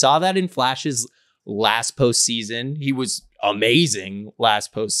 and we saw that in flashes last postseason. He was amazing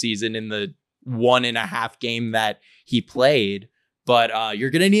last postseason in the 1.5 game that he played. But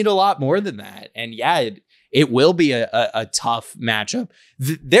you're going to need a lot more than that. And it will be a tough matchup.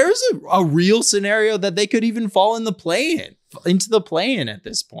 There's a real scenario that they could even fall into the play-in at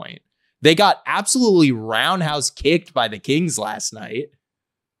this point. They got absolutely roundhouse kicked by the Kings last night.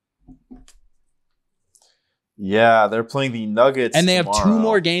 Yeah, they're playing the Nuggets and they tomorrow. Have 2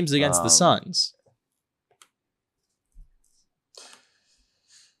 more games against the Suns.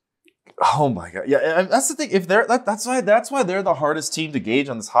 Oh my god! Yeah, that's the thing. If that's why they're the hardest team to gauge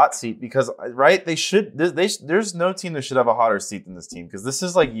on this hot seat because they should. There's no team that should have a hotter seat than this team because this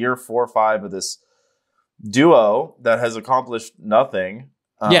is like year 4 or 5 of this duo that has accomplished nothing.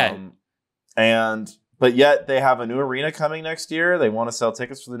 But yet they have a new arena coming next year. They want to sell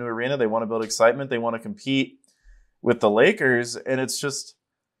tickets for the new arena. They want to build excitement. They want to compete with the Lakers, and it's just,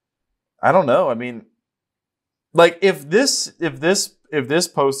 I don't know. I mean, like if this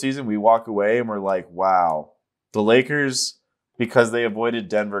postseason we walk away and we're like, wow, the Lakers, because they avoided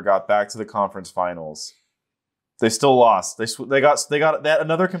Denver, got back to the conference finals. They still lost. They got that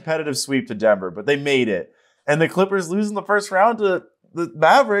another competitive sweep to Denver, but they made it. And the Clippers losing the first round to the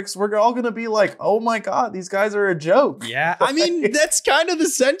Mavericks, we're all going to be like, oh my God, these guys are a joke. Yeah, I mean, that's kind of the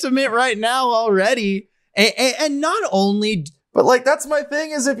sentiment right now already. And not only... But like, that's my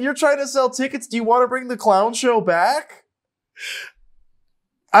thing is if you're trying to sell tickets, do you want to bring the clown show back?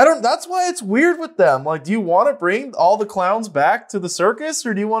 That's why it's weird with them. Like, do you want to bring all the clowns back to the circus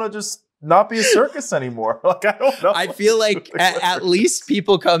or do you want to just not be a circus anymore? Like, I don't know. I feel like at least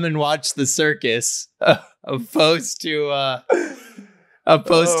people come and watch the circus opposed to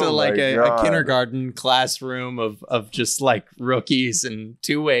like a kindergarten classroom of just like rookies and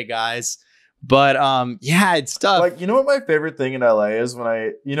two-way guys. But it's tough. Like, you know what my favorite thing in LA is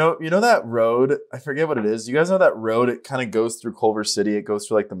when you know that road, I forget what it is. You guys know that road? It kind of goes through Culver City. It goes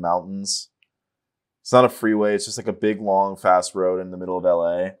through like the mountains. It's not a freeway. It's just like a big, long, fast road in the middle of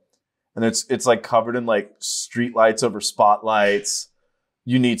LA. And it's like covered in like street lights over spotlights.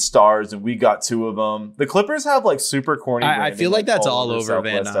 you need stars, and we got 2 of them. The Clippers have like super corny. I feel like that's all over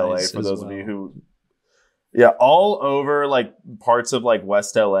Van Nuys for those of you who, all over like parts of like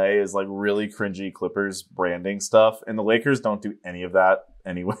West LA is like really cringy Clippers branding stuff, and the Lakers don't do any of that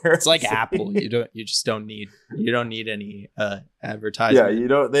anywhere. It's like Apple. You just don't need any advertising.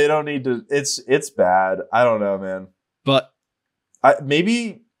 Yeah, they don't need to. It's bad. I don't know, man. But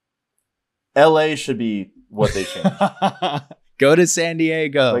maybe LA should be what they change. Go to San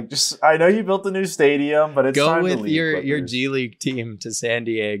Diego. Like, just I know you built a new stadium, but it's go time with to leave your G League team to San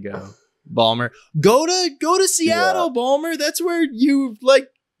Diego. Ballmer, go to Seattle, Ballmer. That's where you like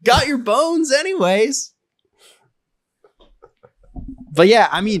got your bones, anyways. But yeah,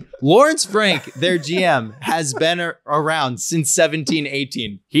 I mean, Lawrence Frank, their GM, has been around since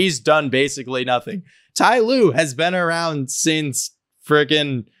 17-18. He's done basically nothing. Ty Lue has been around since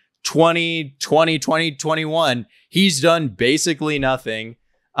freaking 2021. He's done basically nothing.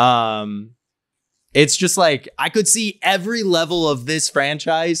 It's just like I could see every level of this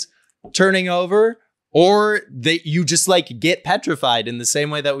franchise turning over, or that you just like get petrified in the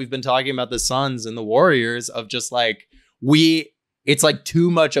same way that we've been talking about the Suns and the Warriors of just like it's like too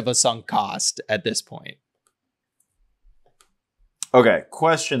much of a sunk cost at this point. Okay,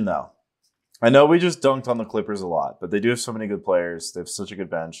 question though. I know we just dunked on the Clippers a lot, but they do have so many good players. They have such a good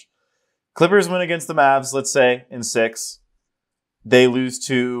bench. Clippers win against the Mavs, let's say, in 6. They lose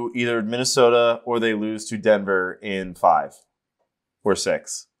to either Minnesota or they lose to Denver in 5 or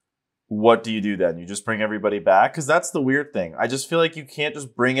 6. What do you do then? You just bring everybody back? Because that's the weird thing. I just feel like you can't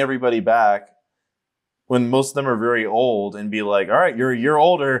just bring everybody back when most of them are very old and be like, all right, you're a year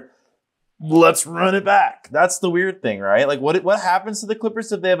older. Let's run it back. That's the weird thing, right? Like, what happens to the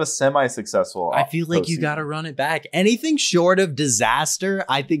Clippers if they have a semi-successful? I feel like you got to run it back. Anything short of disaster,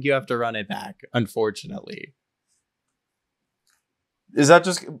 I think you have to run it back. Unfortunately, is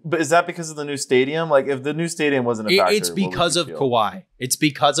that because of the new stadium? Like, if the new stadium wasn't a factor, it's because of Kawhi. It's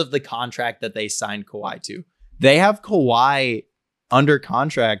because of the contract that they signed Kawhi to. They have Kawhi under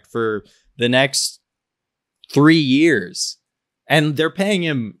contract for the next 3 years, and they're paying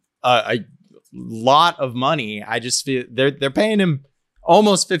him a lot of money. I just feel they're paying him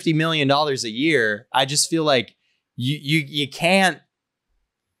almost $50 million a year. I just feel like you can't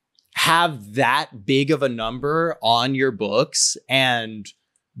have that big of a number on your books and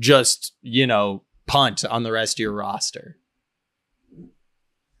just, punt on the rest of your roster.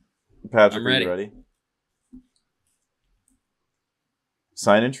 Patrick, are you ready?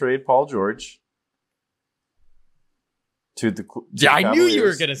 Sign and trade Paul George to the I knew you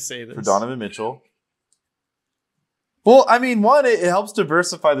were going to say this. For Donovan Mitchell. Well, I mean, one, it helps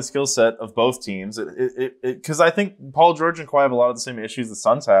diversify the skill set of both teams. Because I think Paul George and Kawhi have a lot of the same issues the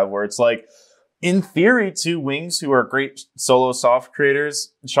Suns have, where it's like, in theory, 2 wings who are great solo shot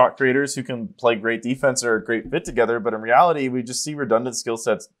creators who can play great defense are a great fit together. But in reality, we just see redundant skill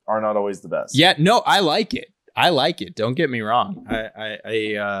sets are not always the best. Yeah, no, I like it. Don't get me wrong.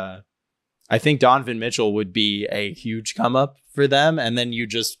 I think Donovan Mitchell would be a huge come up for them. And then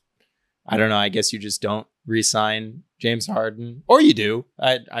I don't know, I guess you just don't re-sign James Harden, or you do.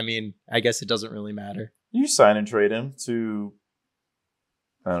 I mean, I guess it doesn't really matter. You sign and trade him to,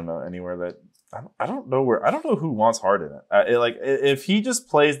 I don't know, anywhere that I don't know who wants Harden. If he just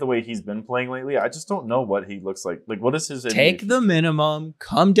plays the way he's been playing lately, I just don't know what he looks like. Like, what is his? Take the minimum,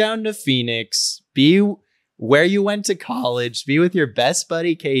 come down to Phoenix, be where you went to college, be with your best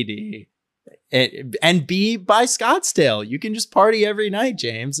buddy KD, and be by Scottsdale. You can just party every night,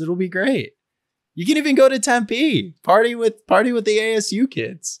 James. It'll be great. You can even go to Tempe, party with the ASU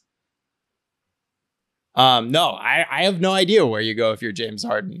kids. No, I have no idea where you go if you're James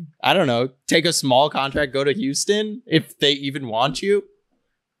Harden. I don't know. Take a small contract, go to Houston if they even want you.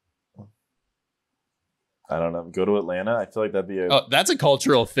 I don't know. Go to Atlanta. I feel like that'd be that's a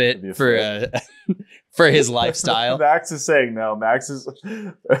cultural fit for his lifestyle. Max is saying no. Max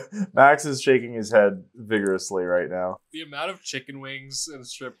is shaking his head vigorously right now. The amount of chicken wings and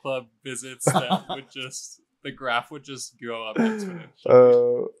strip club visits that the graph would just go up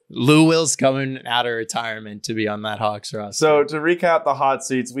exponentially. Lou Will's coming out of retirement to be on that Hawks roster. So to recap the hot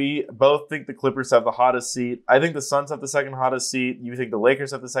seats, we both think the Clippers have the hottest seat. I think the Suns have the second hottest seat. You think the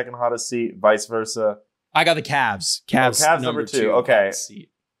Lakers have the second hottest seat, vice versa. I got the Cavs. Cavs number 2. Okay.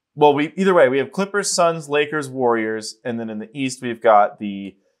 Well, either way, we have Clippers, Suns, Lakers, Warriors, and then in the East we've got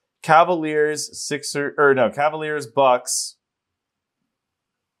the Cavaliers, Bucks,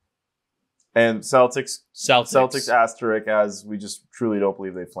 and Celtics asterisk, as we just truly don't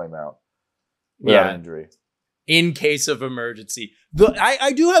believe they flame out without injury. In case of emergency.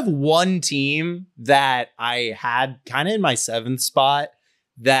 I do have one team that I had kind of in my 7th spot,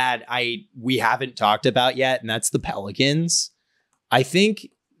 that we haven't talked about yet, and that's the Pelicans. I think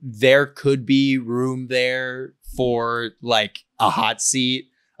there could be room there for like a hot seat,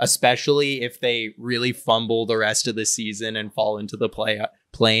 especially if they really fumble the rest of the season and fall into the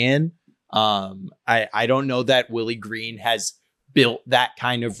play-in. I don't know that Willie Green has built that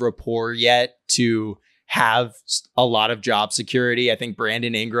kind of rapport yet to have a lot of job security. I think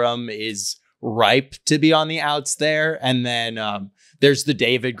Brandon Ingram is ripe to be on the outs there. And then there's the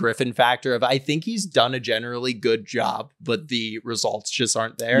David Griffin factor of I think he's done a generally good job, but the results just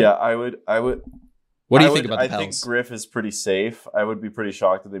aren't there. Yeah, I would. What do you think about the Pels? I think Griff is pretty safe. I would be pretty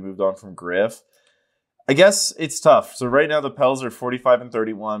shocked if they moved on from Griff. I guess it's tough. So right now the Pels are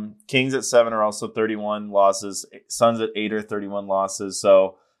 45-31. Kings at 7 are also 31 losses. Suns at 8 are 31 losses.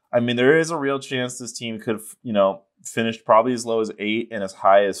 So, I mean, there is a real chance this team could, finish probably as low as 8 and as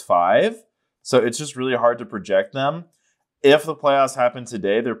high as 5. So it's just really hard to project them. If the playoffs happen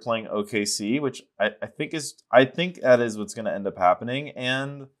today, they're playing OKC, which I think that is what's going to end up happening.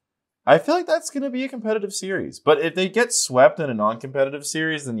 And I feel like that's going to be a competitive series. But if they get swept in a non-competitive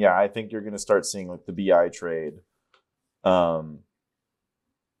series, then yeah, I think you're going to start seeing like the BI trade.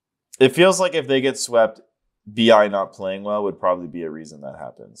 It feels like if they get swept, BI not playing well would probably be a reason that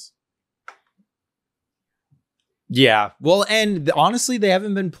happens. Yeah. Well, and honestly, they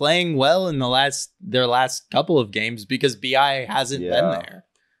haven't been playing well in their last couple of games because BI hasn't been there.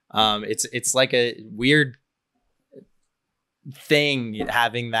 It's like a weird thing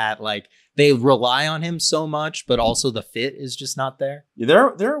having that, like they rely on him so much, but also the fit is just not there. Yeah,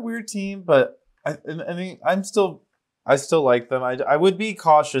 they're a weird team, but I mean, I still like them. I would be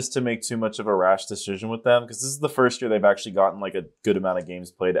cautious to make too much of a rash decision with them because this is the first year they've actually gotten like a good amount of games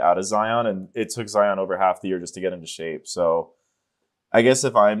played out of Zion, and it took Zion over half the year just to get into shape. So I guess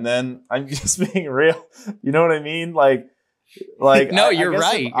if I'm just being real. You know what I mean? Like no, you're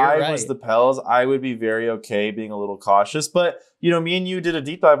right. If I was the Pels, I would be very okay being a little cautious. But me and you did a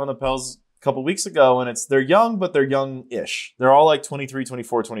deep dive on the Pels a couple weeks ago, and they're young, but they're young-ish. They're all like 23,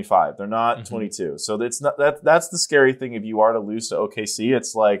 24, 25. They're not 22. So it's not that's the scary thing. If you are to lose to OKC,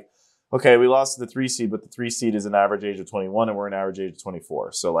 it's like, okay, we lost to the 3 seed, but the 3 seed is an average age of 21, and we're an average age of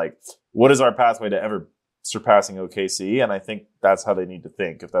 24. So like, what is our pathway to ever surpassing OKC? And I think that's how they need to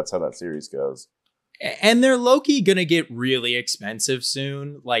think if that's how that series goes. And they're low-key going to get really expensive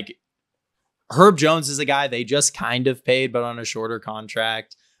soon. Like, Herb Jones is a guy they just kind of paid, but on a shorter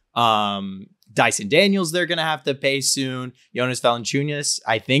contract. Dyson Daniels, they're going to have to pay soon. Jonas Valanciunas,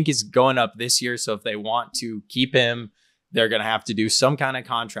 I think, is going up this year. So if they want to keep him, they're going to have to do some kind of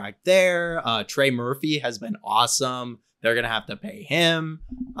contract there. Trey Murphy has been awesome. They're going to have to pay him.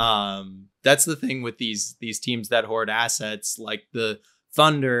 That's the thing with these teams that hoard assets, like the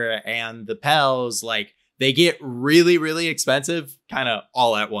Thunder and the Pels, like they get really, really expensive kind of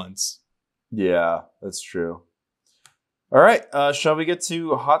all at once. Yeah, that's true. All right. Shall we get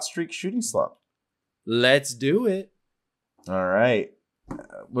to hot streak shooting slump? Let's do it. All right.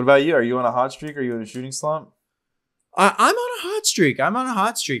 What about you? Are you on a hot streak? Or are you in a shooting slump? I'm on a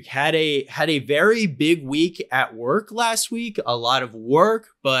hot streak. Had a very big week at work last week. A lot of work,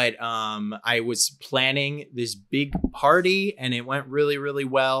 but I was planning this big party and it went really, really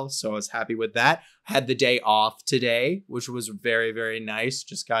well. So I was happy with that. Had the day off today, which was very, very nice.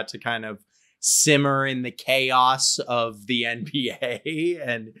 Just got to kind of simmer in the chaos of the NBA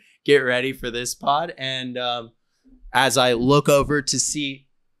and get ready for this pod. And as I look over to see,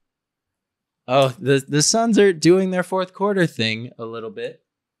 the Suns are doing their fourth quarter thing a little bit,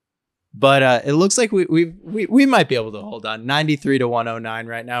 but it looks like we might be able to hold on. 93-109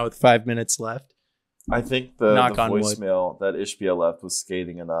 right now with 5 minutes left. I think the voicemail that Ishbia left was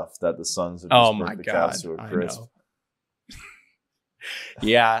scathing enough that the Suns have just burnt the Cavs to a crisp.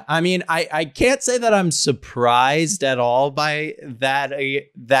 Yeah, I mean, I can't say that I'm surprised at all by that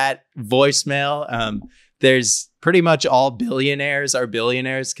voicemail. There's pretty much all billionaires are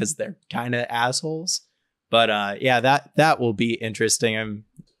billionaires because they're kind of assholes. But yeah, that will be interesting. I'm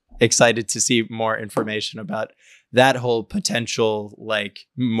excited to see more information about that whole potential like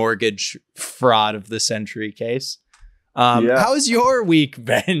mortgage fraud of the century case. How was your week,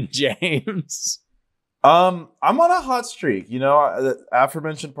 Ben James? I'm on a hot streak. The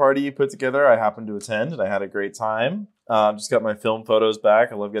aforementioned party you put together, I happened to attend, and I had a great time. Just got my film photos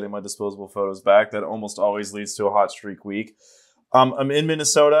back. I love getting my disposable photos back. That almost always leads to a hot streak week. I'm in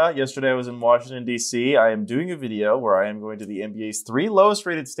Minnesota. Yesterday I was in Washington, D.C. I am doing a video where I am going to the NBA's 3 lowest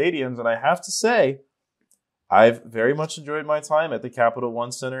rated stadiums, and I have to say, I've very much enjoyed my time at the Capital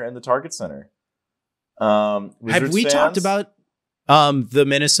One Center and the Target Center. Have we talked about the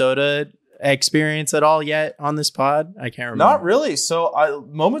Minnesota experience at all yet on this pod? I can't remember. Not really. So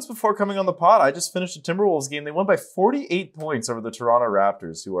moments before coming on the pod, I just finished a Timberwolves game. They won by 48 points over the Toronto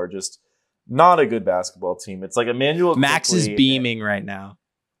Raptors, who are just not a good basketball team. It's like Emmanuel Max Quickly is beaming right now.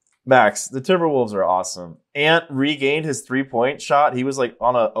 Max, the Timberwolves are awesome. Ant regained his 3-point shot. He was like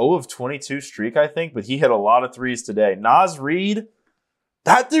on a 0 of 22 streak, I think, but he hit a lot of threes today. Naz Reid,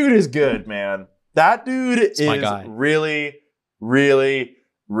 that dude is good, man. That dude is really, really,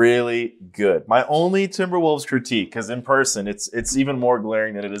 really good. My only Timberwolves critique, because in person, it's even more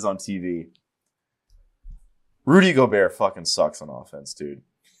glaring than it is on TV. Rudy Gobert fucking sucks on offense, dude.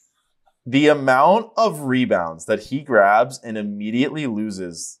 The amount of rebounds that he grabs and immediately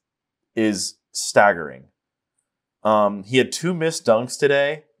loses is staggering. He had 2 missed dunks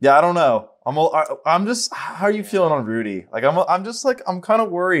today. Yeah, I don't know. I'm just. How are you feeling on Rudy? Like I'm kind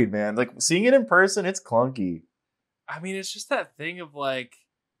of worried, man. Like seeing it in person, it's clunky. I mean, it's just that thing of like,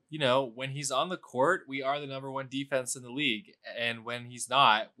 when he's on the court, we are the number 1 defense in the league, and when he's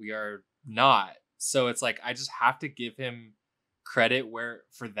not, we are not. So it's like I just have to give him credit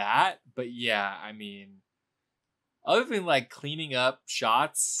for that. But yeah, I mean, other than like cleaning up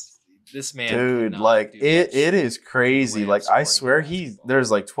shots. This man, dude, like it is crazy. Like I swear there's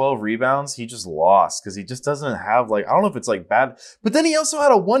like 12 rebounds. He just lost because he just doesn't have like, I don't know if it's like bad, but then he also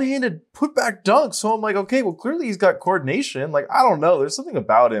had a one-handed putback dunk. So I'm like, okay, well clearly he's got coordination. Like, I don't know. There's something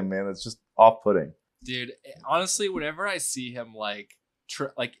about him, man, that's just off-putting. Dude, honestly, whenever I see him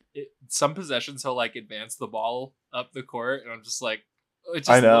some possessions, he'll like advance the ball up the court, and I'm just like,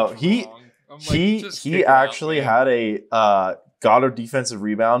 I know he actually had a got a defensive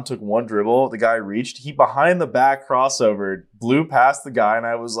rebound, took one dribble, the guy reached, he behind the back crossover, blew past the guy, and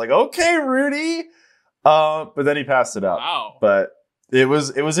I was like, okay, Rudy. But then he passed it up. Wow. But it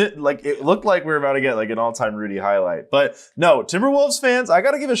looked like we were about to get like an all-time Rudy highlight. But no, Timberwolves fans, I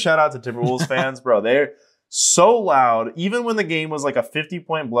gotta give a shout out to Timberwolves fans, bro. They're so loud. Even when the game was like a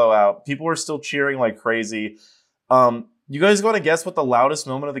 50-point blowout, people were still cheering like crazy. You guys want to guess what the loudest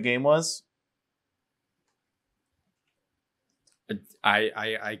moment of the game was?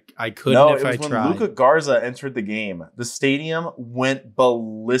 I couldn't if I tried. No, it was when Luka Garza entered the game. The stadium went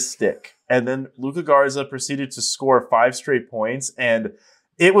ballistic. And then Luka Garza proceeded to score 5 straight points. And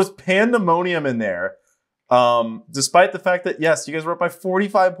it was pandemonium in there. Despite the fact that, yes, you guys were up by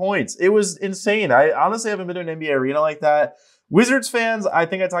 45 points. It was insane. I honestly haven't been to an NBA arena like that. Wizards fans, I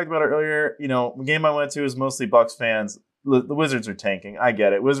think I talked about it earlier. The game I went to is mostly Bucks fans. The Wizards are tanking. I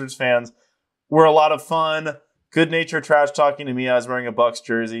get it. Wizards fans were a lot of fun. Good nature trash talking to me. I was wearing a Bucks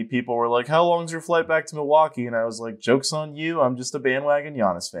jersey. People were like, how long's your flight back to Milwaukee? And I was like, joke's on you. I'm just a bandwagon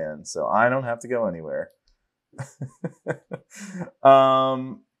Giannis fan, so I don't have to go anywhere.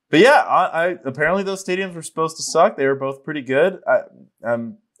 But yeah, I apparently those stadiums were supposed to suck. They were both pretty good.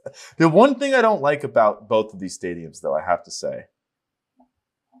 The one thing I don't like about both of these stadiums, though, I have to say,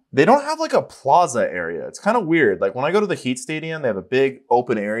 they don't have like a plaza area. It's kind of weird. Like when I go to the Heat Stadium, they have a big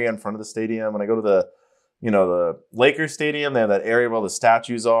open area in front of the stadium. When I go to the Lakers Stadium, they have that area where all the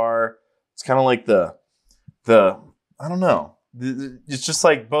statues are. It's kind of like the I don't know. It's just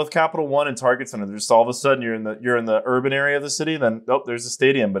like both Capital One and Target Center. Just all of a sudden you're in the urban area of the city. Then there's a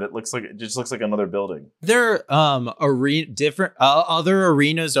stadium, but it just looks like another building. There different other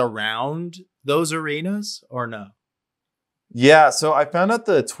arenas around those arenas or no? Yeah, so I found out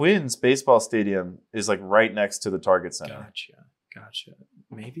the Twins baseball stadium is like right next to the Target Center. Gotcha.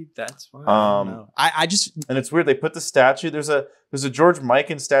 Maybe that's why. I don't know. I just, and it's weird. They put the statue. There's a George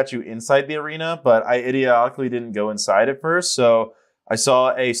Mikan statue inside the arena, but I idiotically didn't go inside at first. So I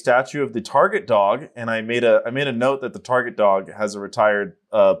saw a statue of the Target dog, and I made a note that the Target dog has a retired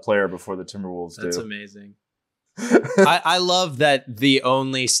player before the Timberwolves do. That's amazing. I love that the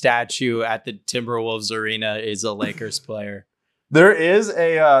only statue at the Timberwolves arena is a Lakers player. There's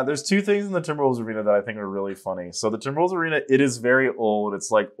 2 things in the Timberwolves arena that I think are really funny. So the Timberwolves arena, it is very old. It's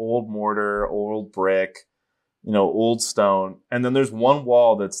like old mortar, old brick, old stone. And then there's one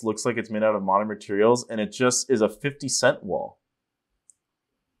wall that looks like it's made out of modern materials, and it just is a 50-cent wall.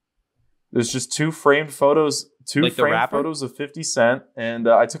 There's just 2 framed photos, photos of 50 Cent, and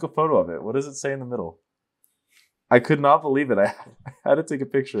I took a photo of it. What does it say in the middle? I could not believe it. I had to take a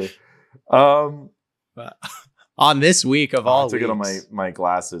picture. On this week of all weeks. I took it on my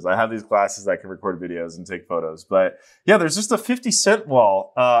glasses. I have these glasses that can record videos and take photos. But yeah, there's just a 50 Cent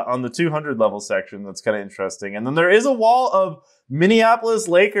wall on the 200 level section that's kind of interesting. And then there is a wall of Minneapolis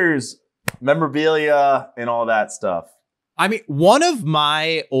Lakers memorabilia and all that stuff. I mean, one of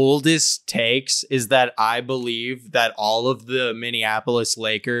my oldest takes is that I believe that all of the Minneapolis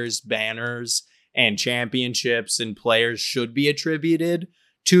Lakers banners and championships and players should be attributed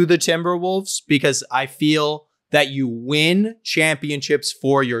to the Timberwolves because I feel that you win championships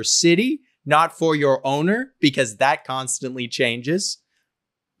for your city, not for your owner, because that constantly changes.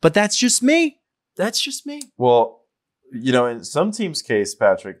 But that's just me. That's just me. Well, in some teams' case,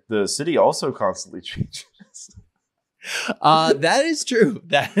 Patrick, the city also constantly changes. That is true.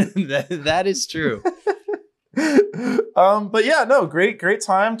 That is true. But yeah, no, great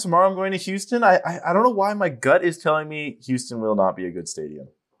time. Tomorrow I'm going to Houston. I don't know why my gut is telling me Houston will not be a good stadium.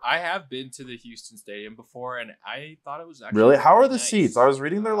 I have been to the Houston Stadium before, and I thought it was actually really. How are the nice. seats? I was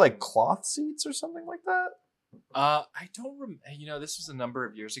reading they're like cloth seats or something like that. I don't remember. This was a number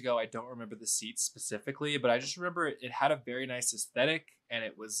of years ago. I don't remember the seats specifically, but I just remember it had a very nice aesthetic, and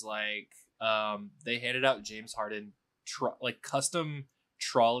it was like they handed out James Harden custom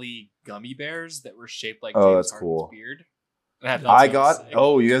trolley gummy bears that were shaped like James Harden's cool. beard. You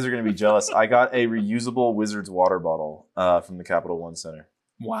guys are gonna be jealous. I got a reusable Wizards water bottle from the Capital One Center.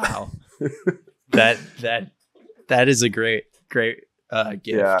 Wow. that is a great gift.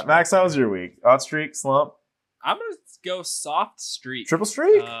 Yeah. Max, how was your week? Hot streak, slump? I'm gonna go soft streak. Triple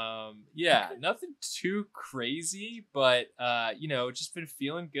streak? Yeah, nothing too crazy, but just been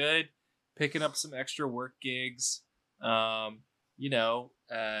feeling good, picking up some extra work gigs.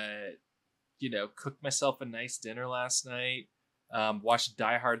 Cooked myself a nice dinner last night. Watched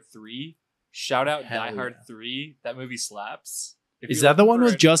Die Hard 3. Shout out Die Hard 3. That movie slaps. Is that the one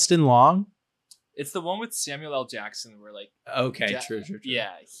with Justin Long? It's the one with Samuel L. Jackson where True.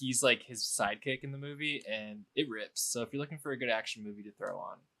 Yeah, he's like his sidekick in the movie and it rips. So if you're looking for a good action movie to throw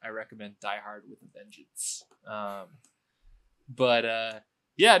on, I recommend Die Hard with a Vengeance. I'm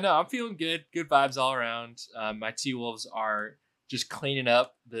feeling good. Good vibes all around. My T-Wolves are just cleaning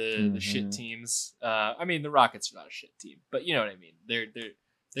up the shit teams. The Rockets are not a shit team, but you know what I mean. They're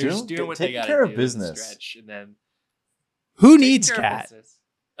just doing what they got to do in the stretch, and then who needs Cat?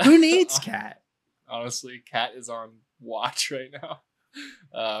 Who needs Cat? Honestly, Cat is on watch right now.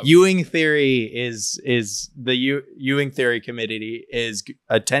 Ewing Theory is the Ewing Theory committee is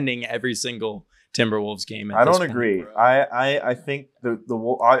attending every single Timberwolves game. I don't agree. I think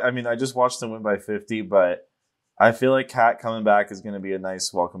I just watched them win by 50, but I feel like Cat coming back is going to be a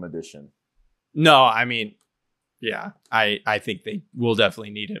nice welcome addition. No, I think they will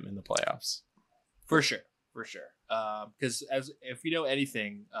definitely need him in the playoffs. For sure. Because if you know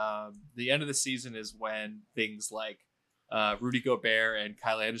anything, the end of the season is when things like Rudy Gobert and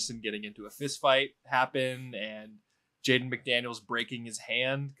Kyle Anderson getting into a fist fight happen, and Jaden McDaniels breaking his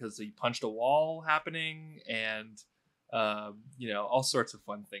hand because he punched a wall happening, and all sorts of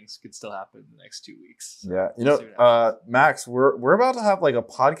fun things could still happen in the next 2 weeks. Yeah, Max, we're about to have like a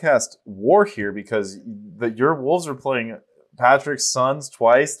podcast war here because your Wolves are playing Patrick's Suns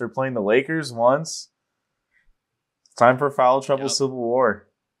twice. They're playing the Lakers once. It's time for foul trouble civil war.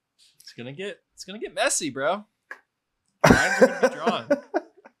 It's gonna get messy, bro. Lines are gonna be drawn.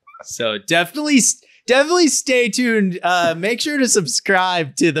 So definitely stay tuned. Make sure to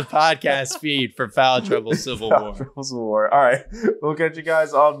subscribe to the podcast feed for Foul Trouble Civil War. All right. We'll catch you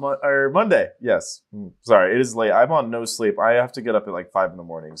guys on Monday. Yes. Sorry, it is late. I'm on no sleep. I have to get up at like 5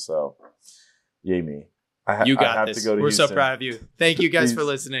 a.m. So yay me. You got this. We're Houston. So proud of you. Thank you guys for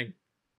listening.